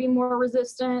appear to be more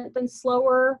resistant than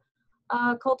slower.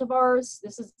 cultivars.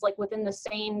 This is like within the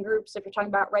same groups. If you're talking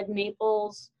about red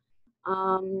maples,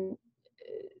 autumn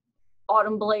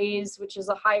blaze, which is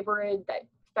a hybrid that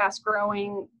fast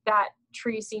growing, that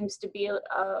tree seems to be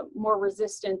more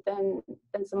resistant than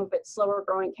some of its slower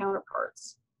growing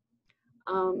counterparts.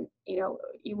 You know,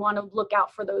 you want to look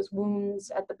out for those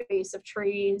wounds at the base of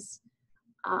trees.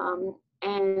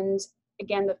 And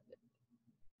again,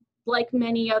 like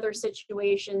many other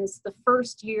situations, the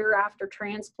first year after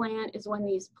transplant is when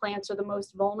these plants are the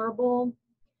most vulnerable.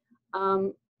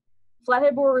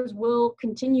 Flathead borers will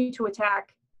continue to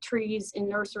attack trees in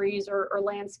nurseries or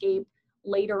landscape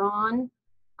later on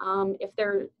if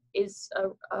there is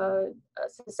a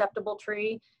susceptible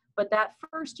tree. But that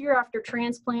first year after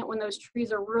transplant, when those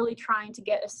trees are really trying to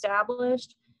get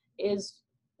established, is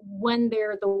when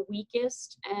they're the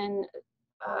weakest and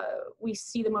we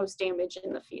see the most damage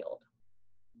in the field.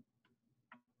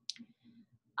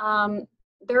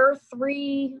 There are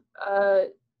 3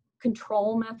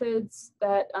 control methods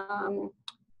that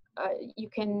you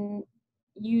can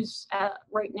use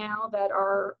right now that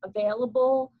are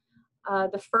available.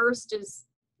 The first is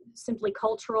simply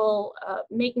cultural,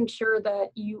 making sure that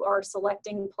you are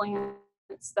selecting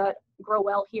plants that grow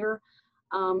well here,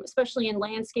 especially in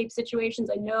landscape situations.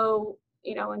 I know,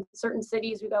 you know, in certain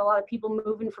cities, we've got a lot of people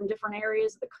moving from different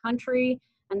areas of the country,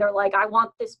 and they're like, I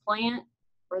want this plant,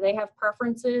 or they have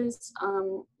preferences,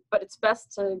 but it's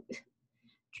best to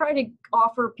try to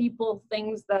offer people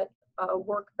things that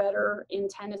work better in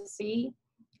Tennessee,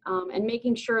 and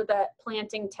making sure that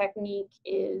planting technique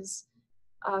is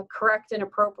correct and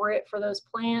appropriate for those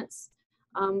plants.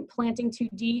 Planting too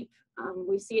deep,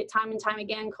 we see it time and time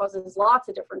again, causes lots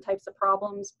of different types of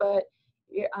problems, but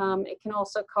it can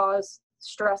also cause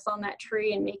stress on that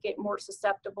tree and make it more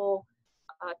susceptible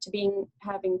to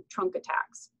having trunk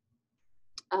attacks.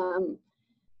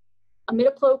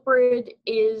 Imidacloprid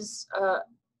is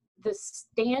the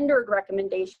standard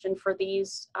recommendation for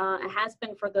these. It has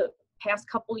been for the past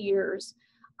couple years.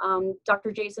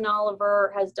 Dr. Jason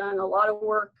Oliver has done a lot of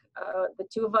work. The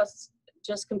 2 of us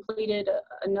just completed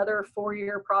another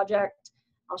 4-year project.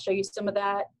 I'll show you some of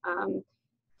that.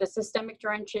 The systemic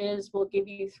drenches will give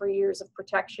you 3 years of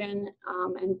protection.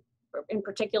 And in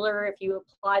particular, if you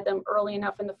apply them early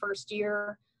enough in the first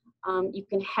year, you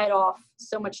can head off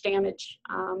so much damage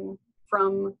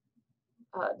from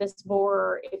this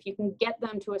borer if you can get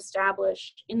them to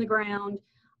establish in the ground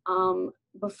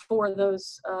before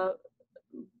those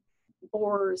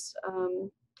borers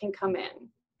can come in.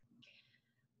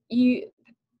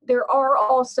 There are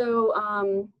also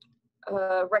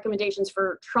recommendations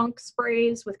for trunk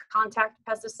sprays with contact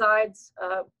pesticides.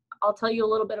 I'll tell you a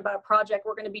little bit about a project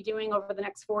we're going to be doing over the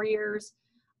next 4 years.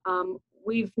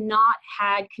 We've not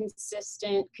had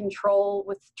consistent control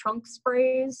with trunk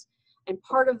sprays, and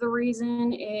part of the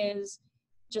reason is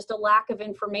just a lack of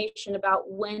information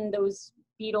about when those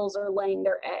beetles are laying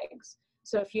their eggs.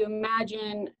 So if you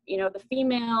imagine, you know, the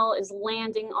female is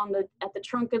landing at the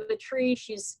trunk of the tree,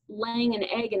 she's laying an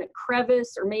egg in a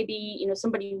crevice, or maybe, you know,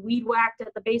 somebody weed whacked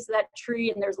at the base of that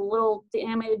tree and there's a little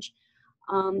damage.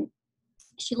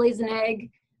 She lays an egg,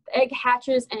 the egg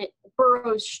hatches and it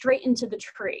burrows straight into the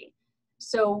tree.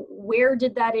 So where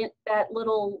did that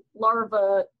little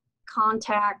larva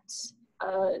contact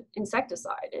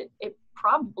insecticide? It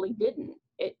probably didn't.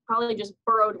 It probably just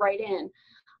burrowed right in.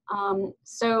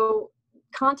 So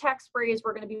contact sprays,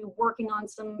 we're going to be working on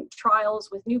some trials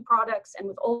with new products and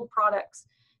with old products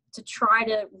to try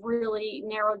to really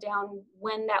narrow down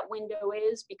when that window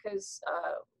is, because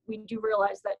we do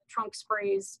realize that trunk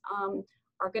sprays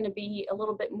are going to be a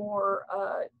little bit more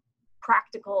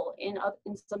practical in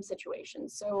some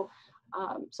situations. So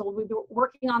we'll be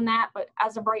working on that, but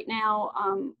as of right now,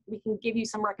 we can give you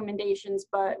some recommendations,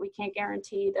 but we can't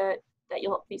guarantee that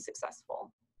you'll be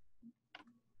successful.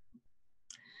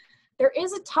 There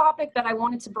is a topic that I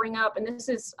wanted to bring up, and this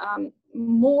is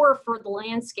more for the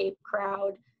landscape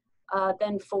crowd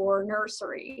than for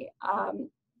nursery.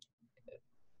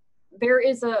 There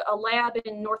is a lab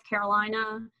in North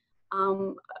Carolina,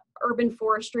 urban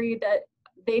forestry, that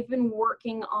they've been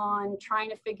working on trying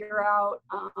to figure out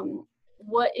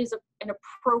what is an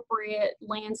appropriate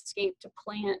landscape to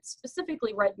plant,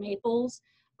 specifically red maples,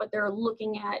 but they're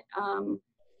looking at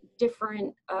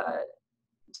different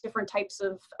types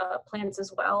of plants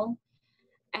as well.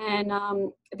 And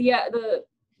the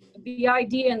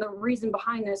idea and the reason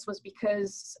behind this was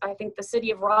because I think the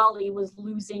city of Raleigh was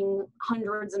losing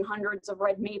hundreds and hundreds of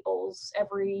red maples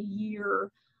every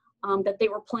year that they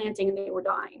were planting and they were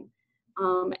dying.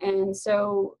 And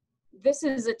so this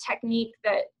is a technique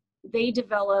that they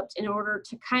developed in order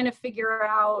to kind of figure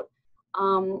out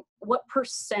what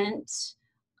percent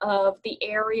of the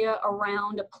area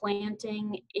around a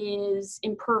planting is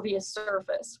impervious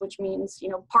surface, which means, you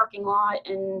know, parking lot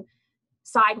and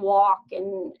sidewalk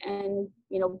and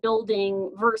you know,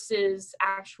 building versus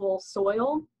actual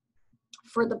soil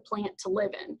for the plant to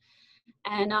live in.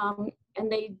 And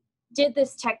they did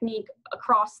this technique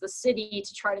across the city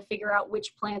to try to figure out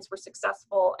which plants were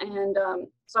successful. And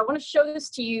so I want to show this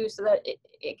to you so that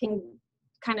it can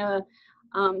kind of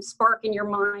spark in your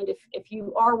mind if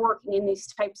you are working in these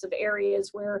types of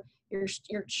areas where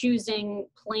you're choosing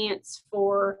plants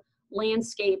for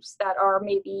landscapes that are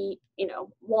maybe, you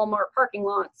know, Walmart parking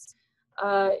lots.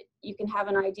 You can have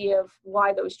an idea of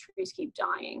why those trees keep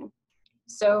dying.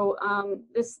 So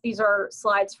these are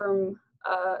slides from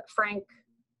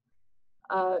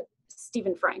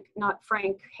Stephen Frank, not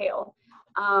Frank Hale,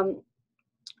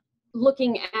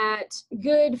 looking at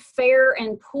good, fair,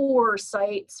 and poor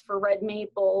sites for red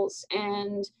maples.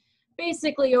 And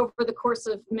basically over the course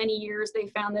of many years, they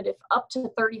found that if up to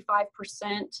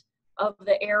 35% of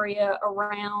the area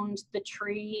around the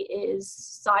tree is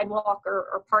sidewalk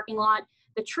or parking lot,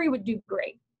 the tree would do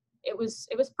great. It was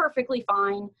perfectly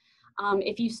fine.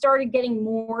 If you started getting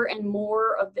more and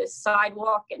more of this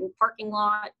sidewalk and parking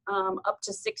lot, up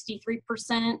to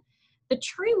 63%, the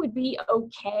tree would be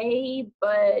okay,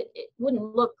 but it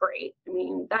wouldn't look great. I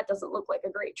mean, that doesn't look like a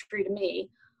great tree to me.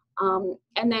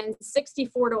 And then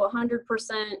 64 to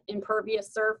 100%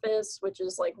 impervious surface, which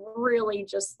is like really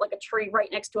just like a tree right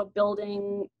next to a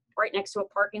building, right next to a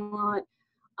parking lot.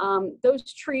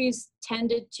 Those trees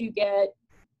tended to get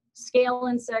scale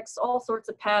insects, all sorts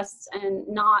of pests, and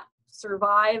not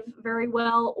survive very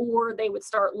well, or they would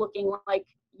start looking like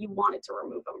you wanted to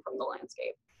remove them from the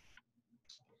landscape.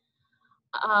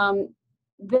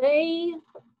 They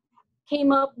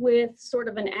came up with sort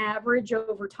of an average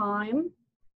over time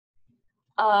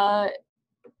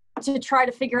to try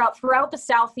to figure out throughout the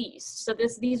Southeast. So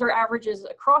these are averages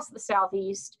across the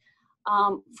Southeast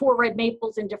for red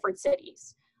maples in different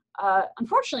cities.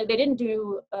 Unfortunately, they didn't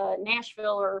do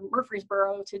Nashville or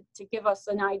Murfreesboro to give us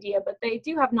an idea, but they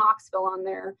do have Knoxville on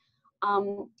there.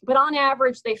 But on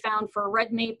average, they found for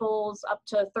red maples up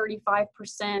to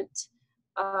 35%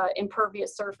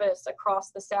 impervious surface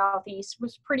across the Southeast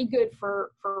was pretty good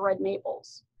for red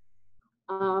maples.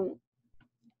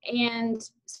 And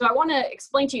so I want to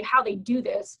explain to you how they do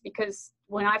this, because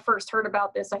when I first heard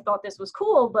about this, I thought this was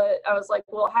cool, but I was like,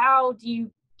 well, how do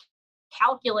you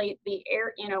calculate the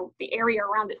the area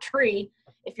around a tree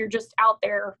if you're just out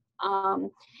there?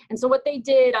 And so what they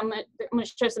did, I'm gonna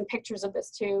show some pictures of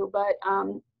this too, but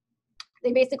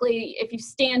they basically, if you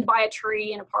stand by a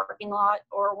tree in a parking lot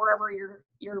or wherever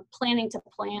you're planning to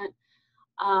plant,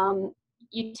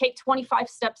 you take 25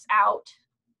 steps out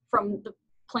from the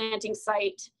planting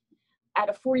site at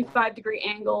a 45-degree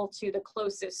angle to the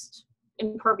closest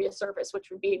impervious surface, which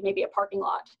would be maybe a parking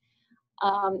lot.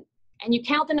 And you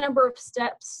count the number of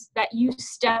steps that you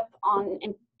step on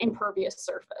impervious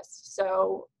surface.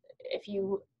 So if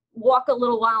you walk a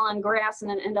little while on grass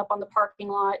and then end up on the parking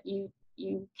lot, you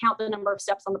count the number of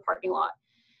steps on the parking lot.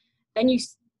 Then you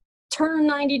turn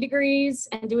 90 degrees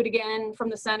and do it again from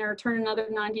the center, turn another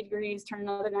 90 degrees, turn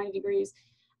another 90 degrees.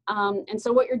 And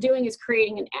so what you're doing is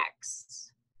creating an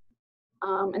X.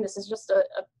 And this is just a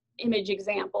image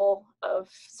example of,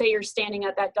 say you're standing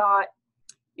at that dot,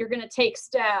 you're going to take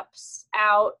steps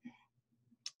out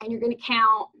and you're going to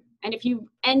count. And if you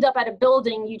end up at a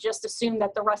building, you just assume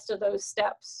that the rest of those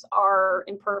steps are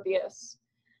impervious.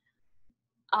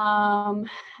 And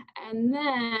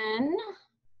then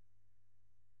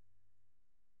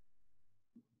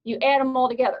you add them all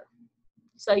together.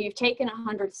 So you've taken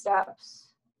 100 steps.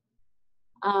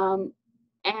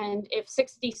 And if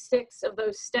 66 of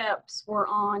those steps were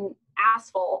on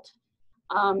asphalt,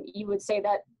 you would say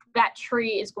that that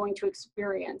tree is going to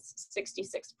experience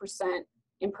 66%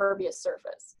 impervious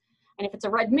surface. And if it's a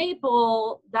red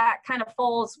maple, that kind of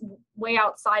falls way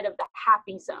outside of the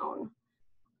happy zone.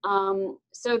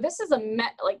 So this is a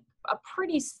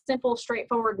pretty simple,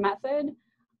 straightforward method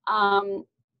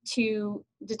to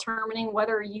determining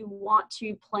whether you want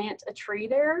to plant a tree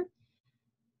there.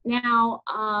 Now,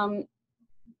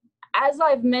 as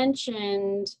I've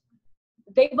mentioned,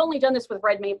 they've only done this with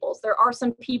red maples. There are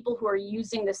some people who are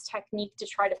using this technique to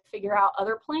try to figure out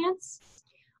other plants.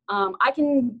 I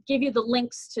can give you the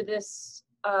links to this,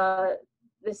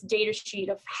 this data sheet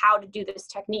of how to do this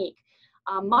technique.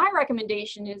 My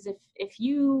recommendation is if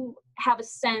you have a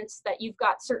sense that you've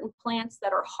got certain plants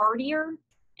that are hardier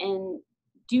and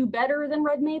do better than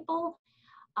red maple,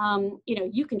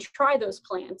 you can try those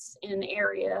plants in an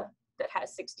area that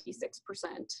has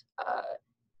 66%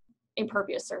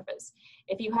 impervious surface.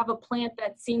 If you have a plant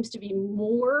that seems to be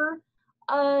more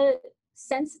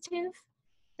sensitive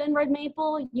than red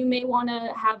maple, you may want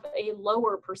to have a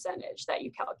lower percentage that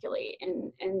you calculate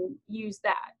and use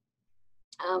that.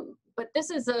 But this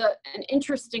is an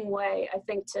interesting way, I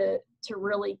think, to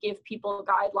really give people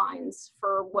guidelines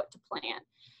for what to plant.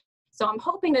 So I'm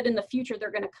hoping that in the future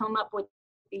they're going to come up with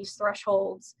these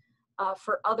thresholds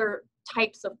for other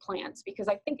types of plants, because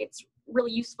I think it's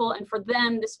really useful. And for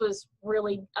them, this was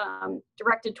really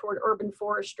directed toward urban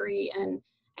forestry and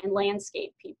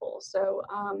landscape people. So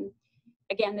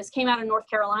again, this came out of North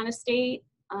Carolina State,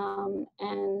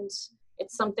 and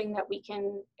it's something that we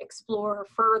can explore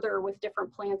further with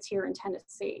different plants here in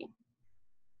Tennessee.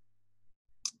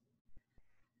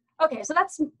 Okay, so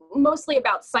that's mostly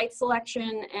about site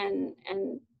selection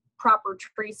and proper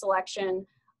tree selection.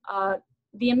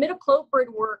 The imidacloprid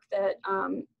work that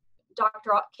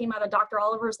came out of Dr.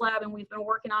 Oliver's lab and we've been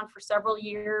working on for several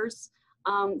years.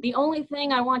 The only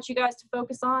thing I want you guys to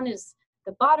focus on is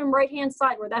the bottom right-hand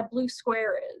side where that blue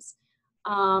square is.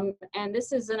 And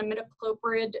this is an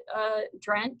imidacloprid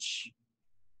drench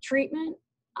treatment.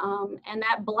 And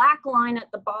that black line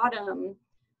at the bottom,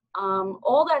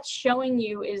 all that's showing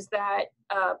you is that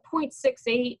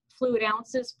 0.68 fluid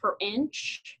ounces per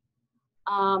inch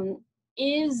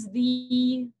is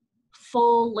the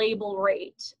full label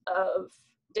rate of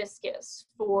discus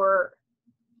for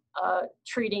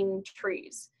treating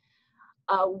trees.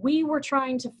 We were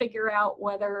trying to figure out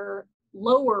whether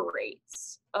lower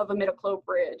rates of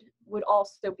imidacloprid would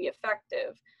also be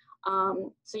effective.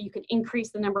 So you could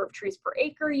increase the number of trees per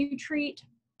acre you treat.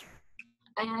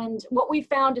 And what we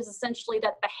found is essentially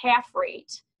that the half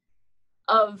rate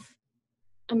of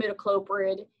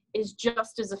imidacloprid is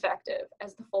just as effective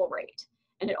as the full rate.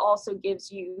 And it also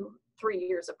gives you 3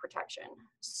 years of protection.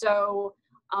 So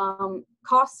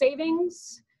cost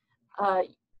savings,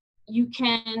 you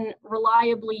can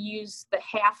reliably use the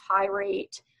half high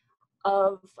rate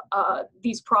of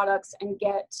these products and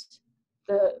get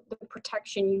the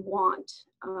protection you want.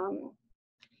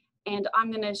 And I'm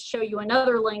going to show you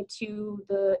another link to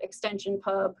the extension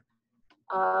pub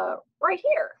right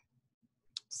here.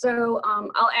 So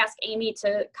I'll ask Amy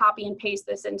to copy and paste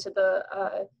this into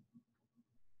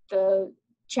the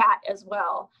chat as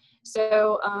well.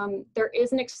 So there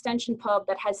is an extension pub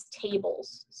that has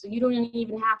tables. So you don't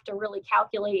even have to really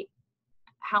calculate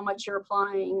how much you're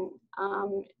applying.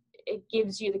 It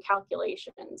gives you the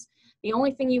calculations. The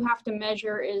only thing you have to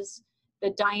measure is the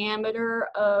diameter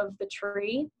of the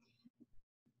tree.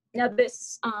 Now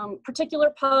this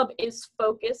particular pub is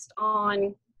focused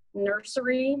on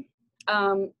nursery,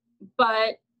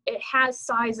 but it has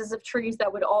sizes of trees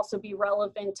that would also be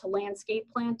relevant to landscape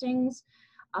plantings.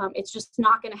 It's just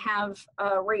not going to have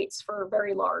rates for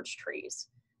very large trees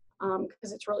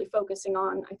because it's really focusing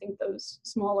on, I think, those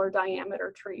smaller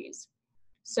diameter trees.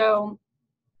 So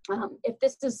if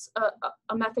this is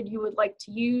a method you would like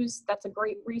to use, that's a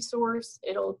great resource.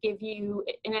 It'll give you,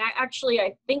 and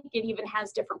I think it even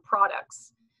has different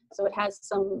products. So it has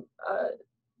some,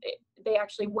 they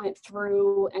actually went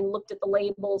through and looked at the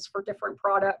labels for different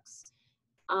products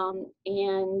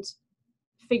and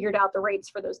figured out the rates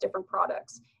for those different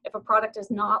products. If a product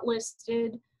is not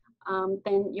listed,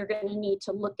 then you're going to need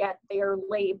to look at their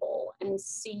label and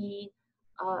see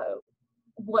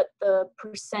what the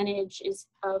percentage is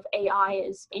of AI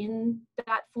is in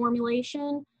that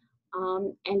formulation,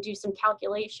 and do some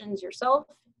calculations yourself.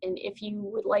 And if you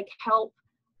would like help,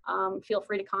 feel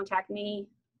free to contact me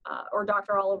or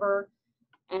Dr. Oliver,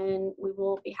 and we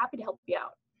will be happy to help you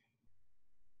out.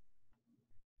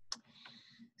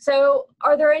 So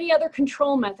are there any other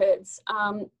control methods?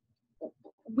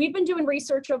 We've been doing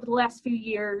research over the last few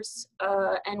years,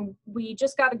 and we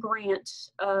just got a grant,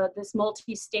 this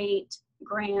multi-state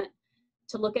grant,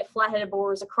 to look at flat-headed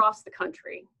borers across the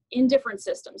country in different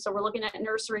systems. So we're looking at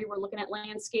nursery, we're looking at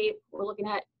landscape, we're looking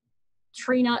at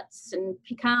tree nuts and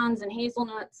pecans and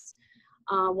hazelnuts,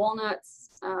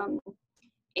 walnuts,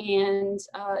 and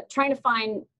trying to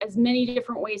find as many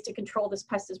different ways to control this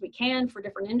pest as we can for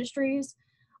different industries.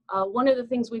 One of the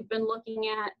things we've been looking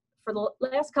at for the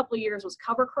last couple of years was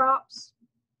cover crops.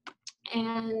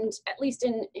 And at least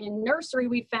in nursery,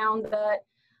 we found that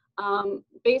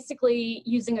basically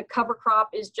using a cover crop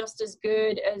is just as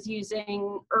good as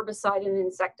using herbicide and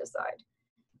insecticide.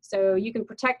 So you can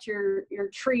protect your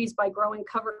trees by growing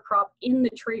cover crop in the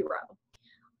tree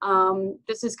row.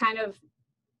 This is kind of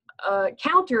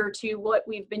counter to what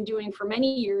we've been doing for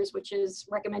many years, which is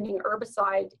recommending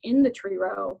herbicide in the tree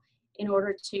row in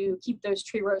order to keep those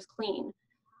tree rows clean.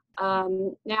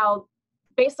 Now,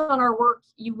 based on our work,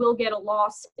 you will get a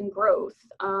loss in growth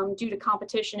due to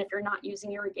competition if you're not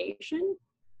using irrigation.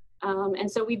 And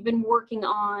so we've been working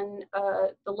on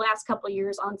the last couple of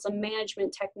years on some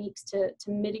management techniques to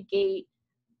mitigate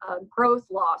growth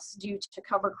loss due to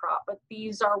cover crop. But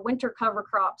these are winter cover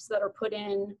crops that are put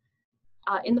in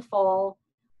the fall,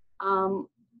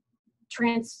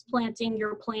 transplanting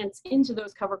your plants into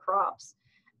those cover crops.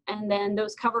 And then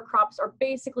those cover crops are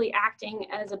basically acting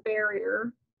as a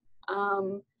barrier.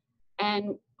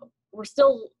 And we're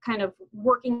still kind of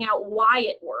working out why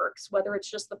it works, whether it's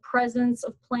just the presence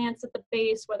of plants at the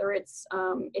base, whether it's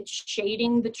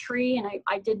shading the tree. And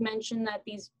I did mention that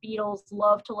these beetles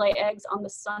love to lay eggs on the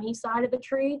sunny side of the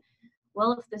tree.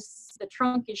 Well, if the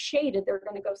trunk is shaded, they're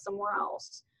going to go somewhere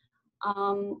else.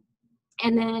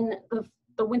 And then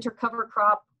the winter cover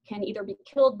crop can either be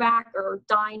killed back or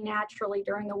die naturally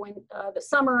during the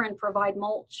summer and provide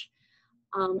mulch.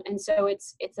 And so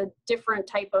it's a different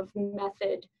type of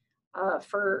method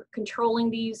for controlling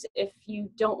these if you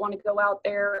don't want to go out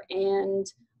there and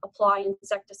apply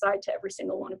insecticide to every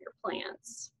single one of your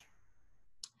plants.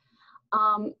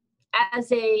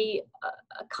 As a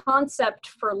concept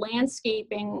for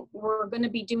landscaping, we're going to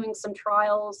be doing some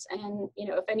trials, and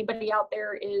if anybody out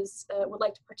there would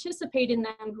like to participate in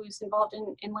them, who's involved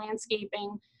in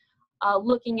landscaping,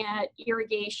 looking at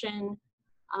irrigation.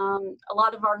 A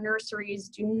lot of our nurseries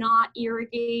do not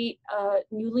irrigate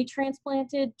newly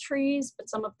transplanted trees, but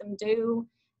some of them do.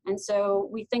 And so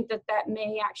we think that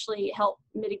may actually help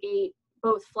mitigate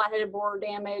both flat-headed borer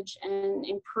damage and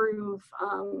improve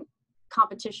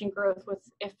competition growth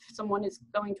if someone is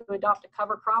going to adopt a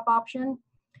cover crop option.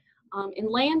 In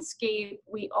landscape,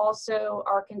 we also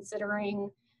are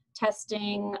considering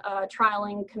testing,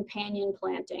 trialing companion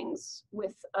plantings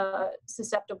with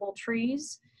susceptible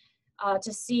trees.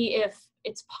 To see if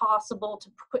it's possible to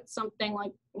put something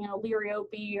like,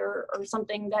 liriope or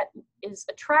something that is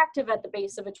attractive at the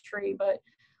base of a tree, but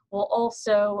will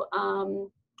also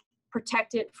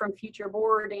protect it from future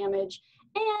borer damage.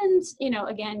 And,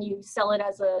 again, you sell it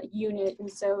as a unit,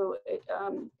 and so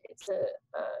it's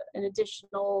an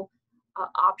additional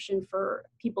option for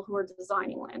people who are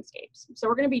designing landscapes. So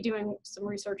we're going to be doing some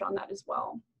research on that as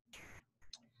well.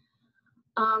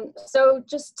 So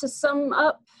just to sum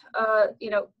up,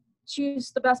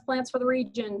 choose the best plants for the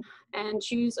region and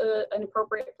choose an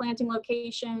appropriate planting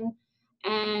location.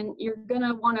 And you're going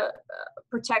to want to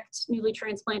protect newly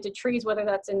transplanted trees, whether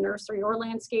that's in nursery or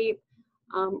landscape.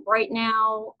 Right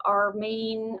now, our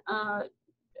main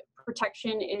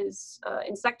protection is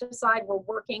insecticide. We're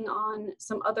working on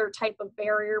some other type of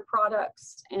barrier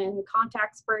products and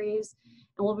contact sprays,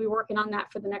 and we'll be working on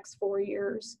that for the next 4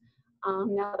 years.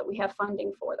 Now that we have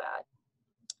funding for that.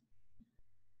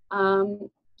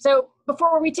 So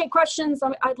before we take questions,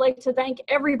 I'd like to thank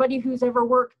everybody who's ever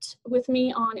worked with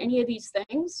me on any of these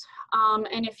things.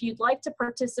 And if you'd like to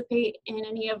participate in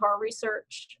any of our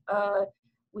research,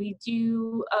 we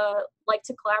do like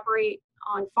to collaborate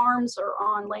on farms or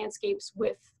on landscapes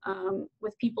with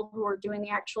people who are doing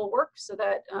the actual work, so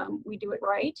that we do it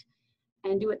right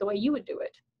and do it the way you would do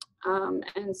it.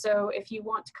 And so if you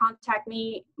want to contact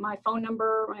me, my phone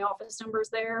number, my office number is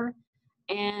there,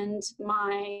 and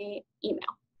my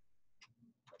email.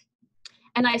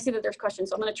 And I see that there's questions,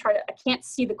 so I'm going to try to, I can't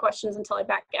see the questions until I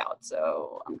back out,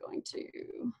 so I'm going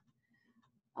to,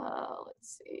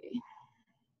 let's see.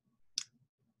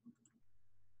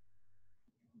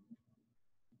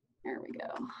 There we go.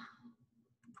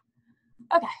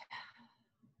 Okay.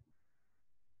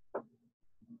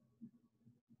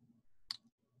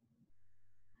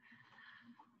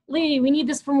 Lee, we need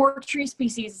this for more tree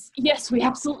species. Yes, we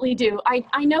absolutely do.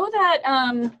 I know that,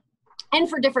 and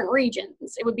for different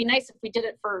regions, it would be nice if we did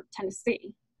it for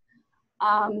Tennessee.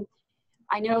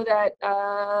 I know that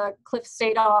Cliff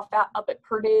Sadoff up at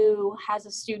Purdue has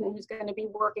a student who's going to be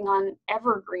working on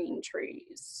evergreen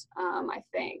trees, I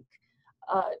think,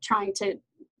 trying to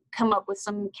come up with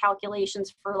some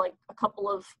calculations for like a couple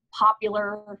of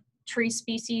popular tree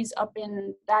species up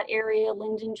in that area,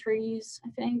 linden trees, I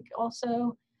think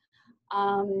also.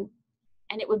 And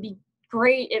it would be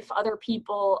great if other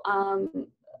people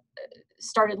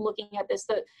started looking at this.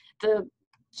 The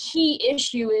key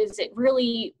issue is it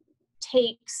really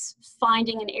takes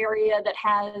finding an area that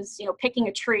has, picking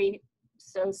a tree,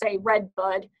 so say red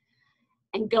bud,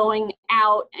 and going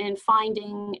out and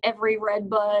finding every red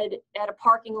bud at a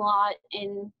parking lot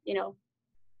in,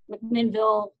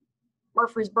 McMinnville,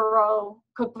 Murfreesboro,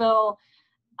 Cookeville,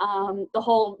 the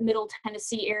whole Middle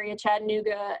Tennessee area,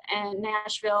 Chattanooga and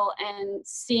Nashville, and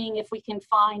seeing if we can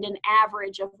find an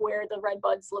average of where the red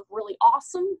buds look really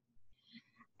awesome,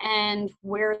 and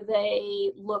where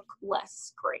they look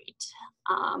less great,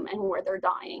 and where they're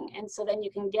dying. And so then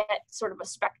you can get sort of a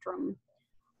spectrum.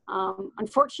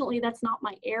 Unfortunately, that's not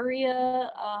my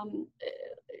area.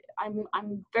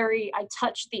 I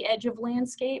touch the edge of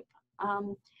landscape.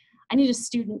 I need a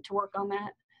student to work on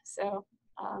that. So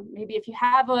maybe if you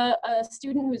have a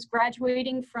student who's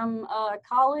graduating from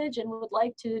college and would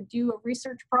like to do a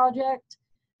research project,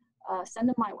 send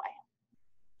them my way.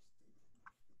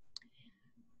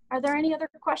 Are there any other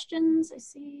questions? I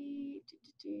see.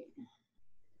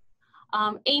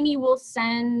 Amy will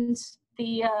send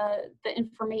the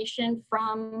information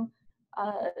from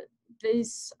the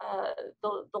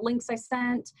links I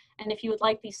sent, and if you would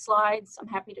like these slides, I'm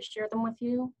happy to share them with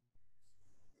you.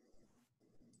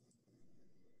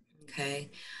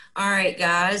 Okay. All right,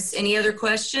 guys. Any other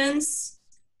questions?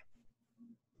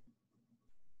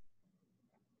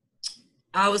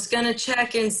 I was going to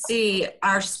check and see.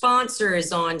 Our sponsor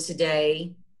is on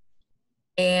today,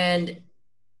 and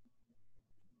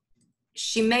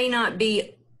she may not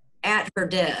be at her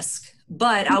desk,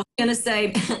 but I was going to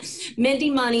say Mindy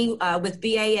Money with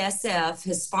BASF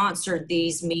has sponsored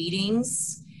these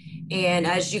meetings. And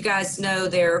as you guys know,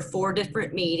 there are 4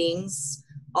 different meetings,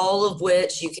 all of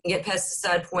which you can get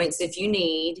pesticide points if you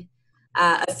need.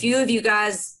 A few of you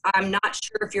guys, I'm not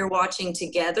sure if you're watching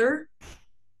together.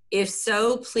 If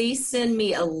so, please send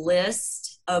me a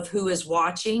list of who is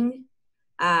watching.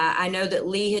 I know that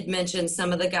Lee had mentioned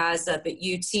some of the guys up at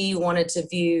UT wanted to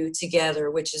view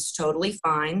together, which is totally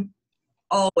fine.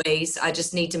 Always, I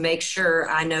just need to make sure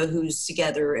I know who's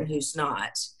together and who's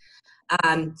not.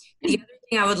 The other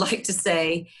thing I would like to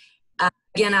say,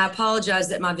 again, I apologize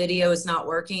that my video is not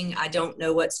working. I don't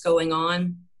know what's going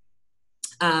on.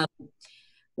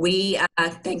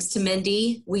 Thanks to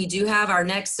Mindy, we do have our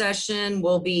next session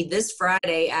will be this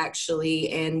Friday, actually,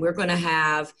 and we're going to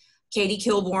have Katie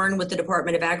Kilborn with the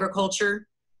Department of Agriculture.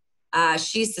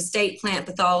 She's the state plant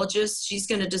pathologist. She's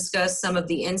going to discuss some of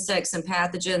the insects and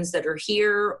pathogens that are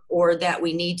here or that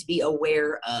we need to be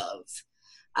aware of.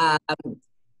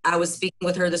 I was speaking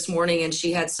with her this morning, and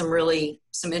she had some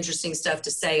interesting stuff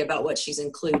to say about what she's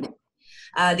including.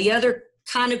 The other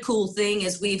kind of cool thing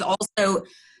is we've also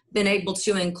been able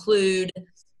to include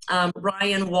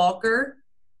Ryan Walker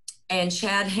and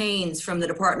Chad Haynes from the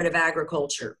Department of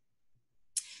Agriculture.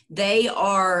 They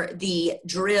are the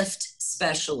drift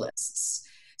specialists.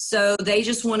 So they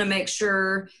just want to make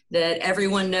sure that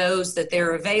everyone knows that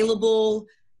they're available.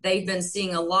 They've been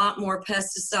seeing a lot more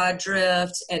pesticide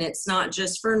drift, and it's not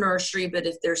just for nursery, but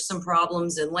if there's some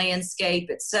problems in landscape,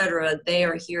 etc., they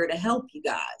are here to help you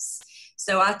guys.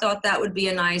 So I thought that would be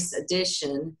a nice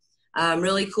addition.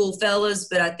 Really cool fellas,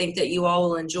 but I think that you all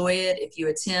will enjoy it if you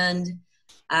attend.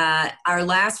 Our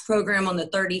last program on the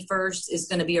 31st is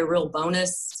going to be a real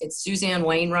bonus. It's Suzanne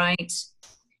Wainwright.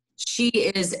 She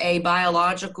is a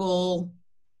biological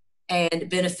and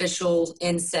beneficial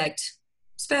insect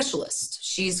specialist.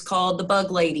 She's called the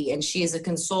Bug Lady, and she is a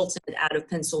consultant out of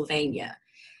Pennsylvania.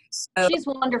 So she's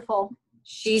wonderful.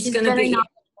 She's going to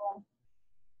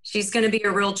be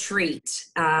a real treat.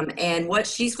 And what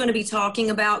she's going to be talking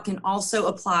about can also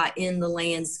apply in the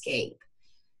landscape.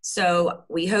 So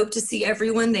we hope to see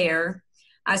everyone there.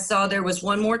 I saw there was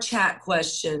one more chat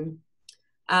question.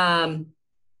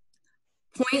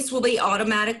 Points will be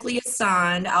automatically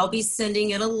assigned. I'll be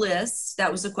sending in a list.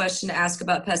 That was a question to ask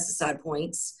about pesticide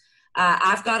points.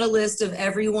 I've got a list of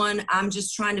everyone. I'm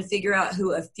just trying to figure out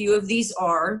who a few of these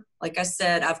are. Like I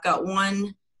said, I've got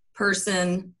one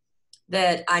person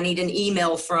that I need an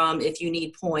email from if you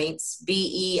need points,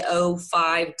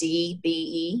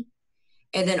 BEO5DBE.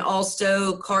 And then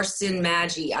also Karsten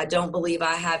Maggi. I don't believe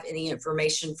I have any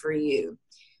information for you.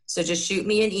 So just shoot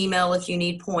me an email if you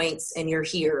need points and you're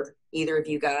here, either of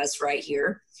you guys right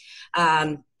here.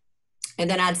 And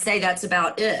then I'd say that's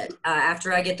about it.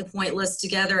 After I get the point list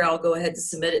together, I'll go ahead and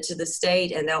submit it to the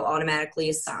state and they'll automatically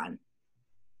assign.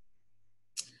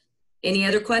 Any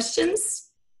other questions?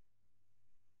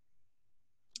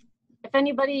 If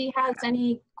anybody has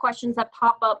any questions that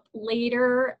pop up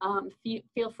later,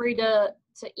 feel free to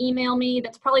email me.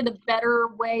 That's probably the better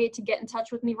way to get in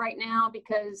touch with me right now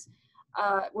because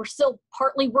we're still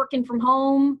partly working from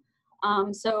home.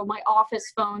 So my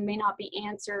office phone may not be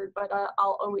answered, but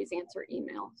I'll always answer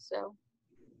email. So.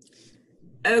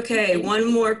 Okay,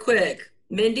 one more quick.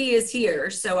 Mindy is here,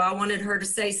 so I wanted her to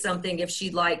say something if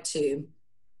she'd like to.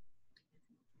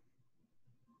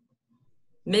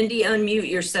 Mindy, unmute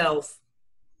yourself.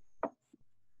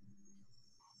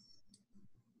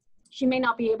 She may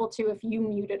not be able to if you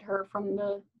muted her from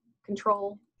the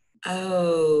control.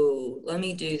 Oh, let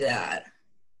me do that.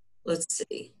 Let's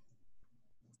see.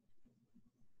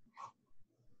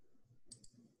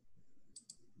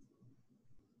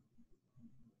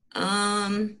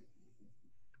 It's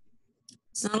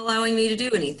not allowing me to do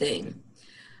anything.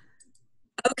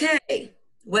 Okay,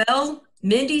 well,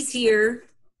 Mindy's here,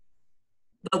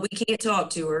 but we can't talk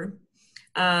to her.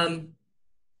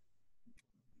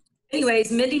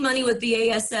 Anyways, Mindy Money with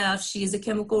BASF. She is a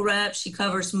chemical rep. She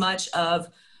covers most of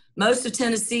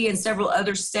Tennessee and several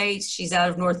other states. She's out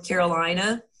of North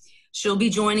Carolina. She'll be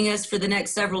joining us for the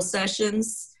next several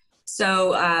sessions.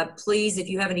 So please, if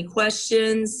you have any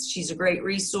questions, she's a great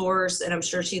resource, and I'm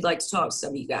sure she'd like to talk to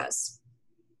some of you guys.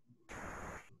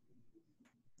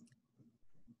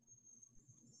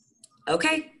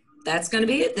 Okay, that's going to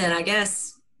be it then, I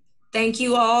guess. Thank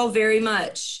you all very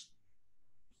much.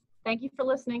 Thank you for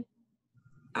listening.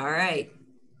 All right.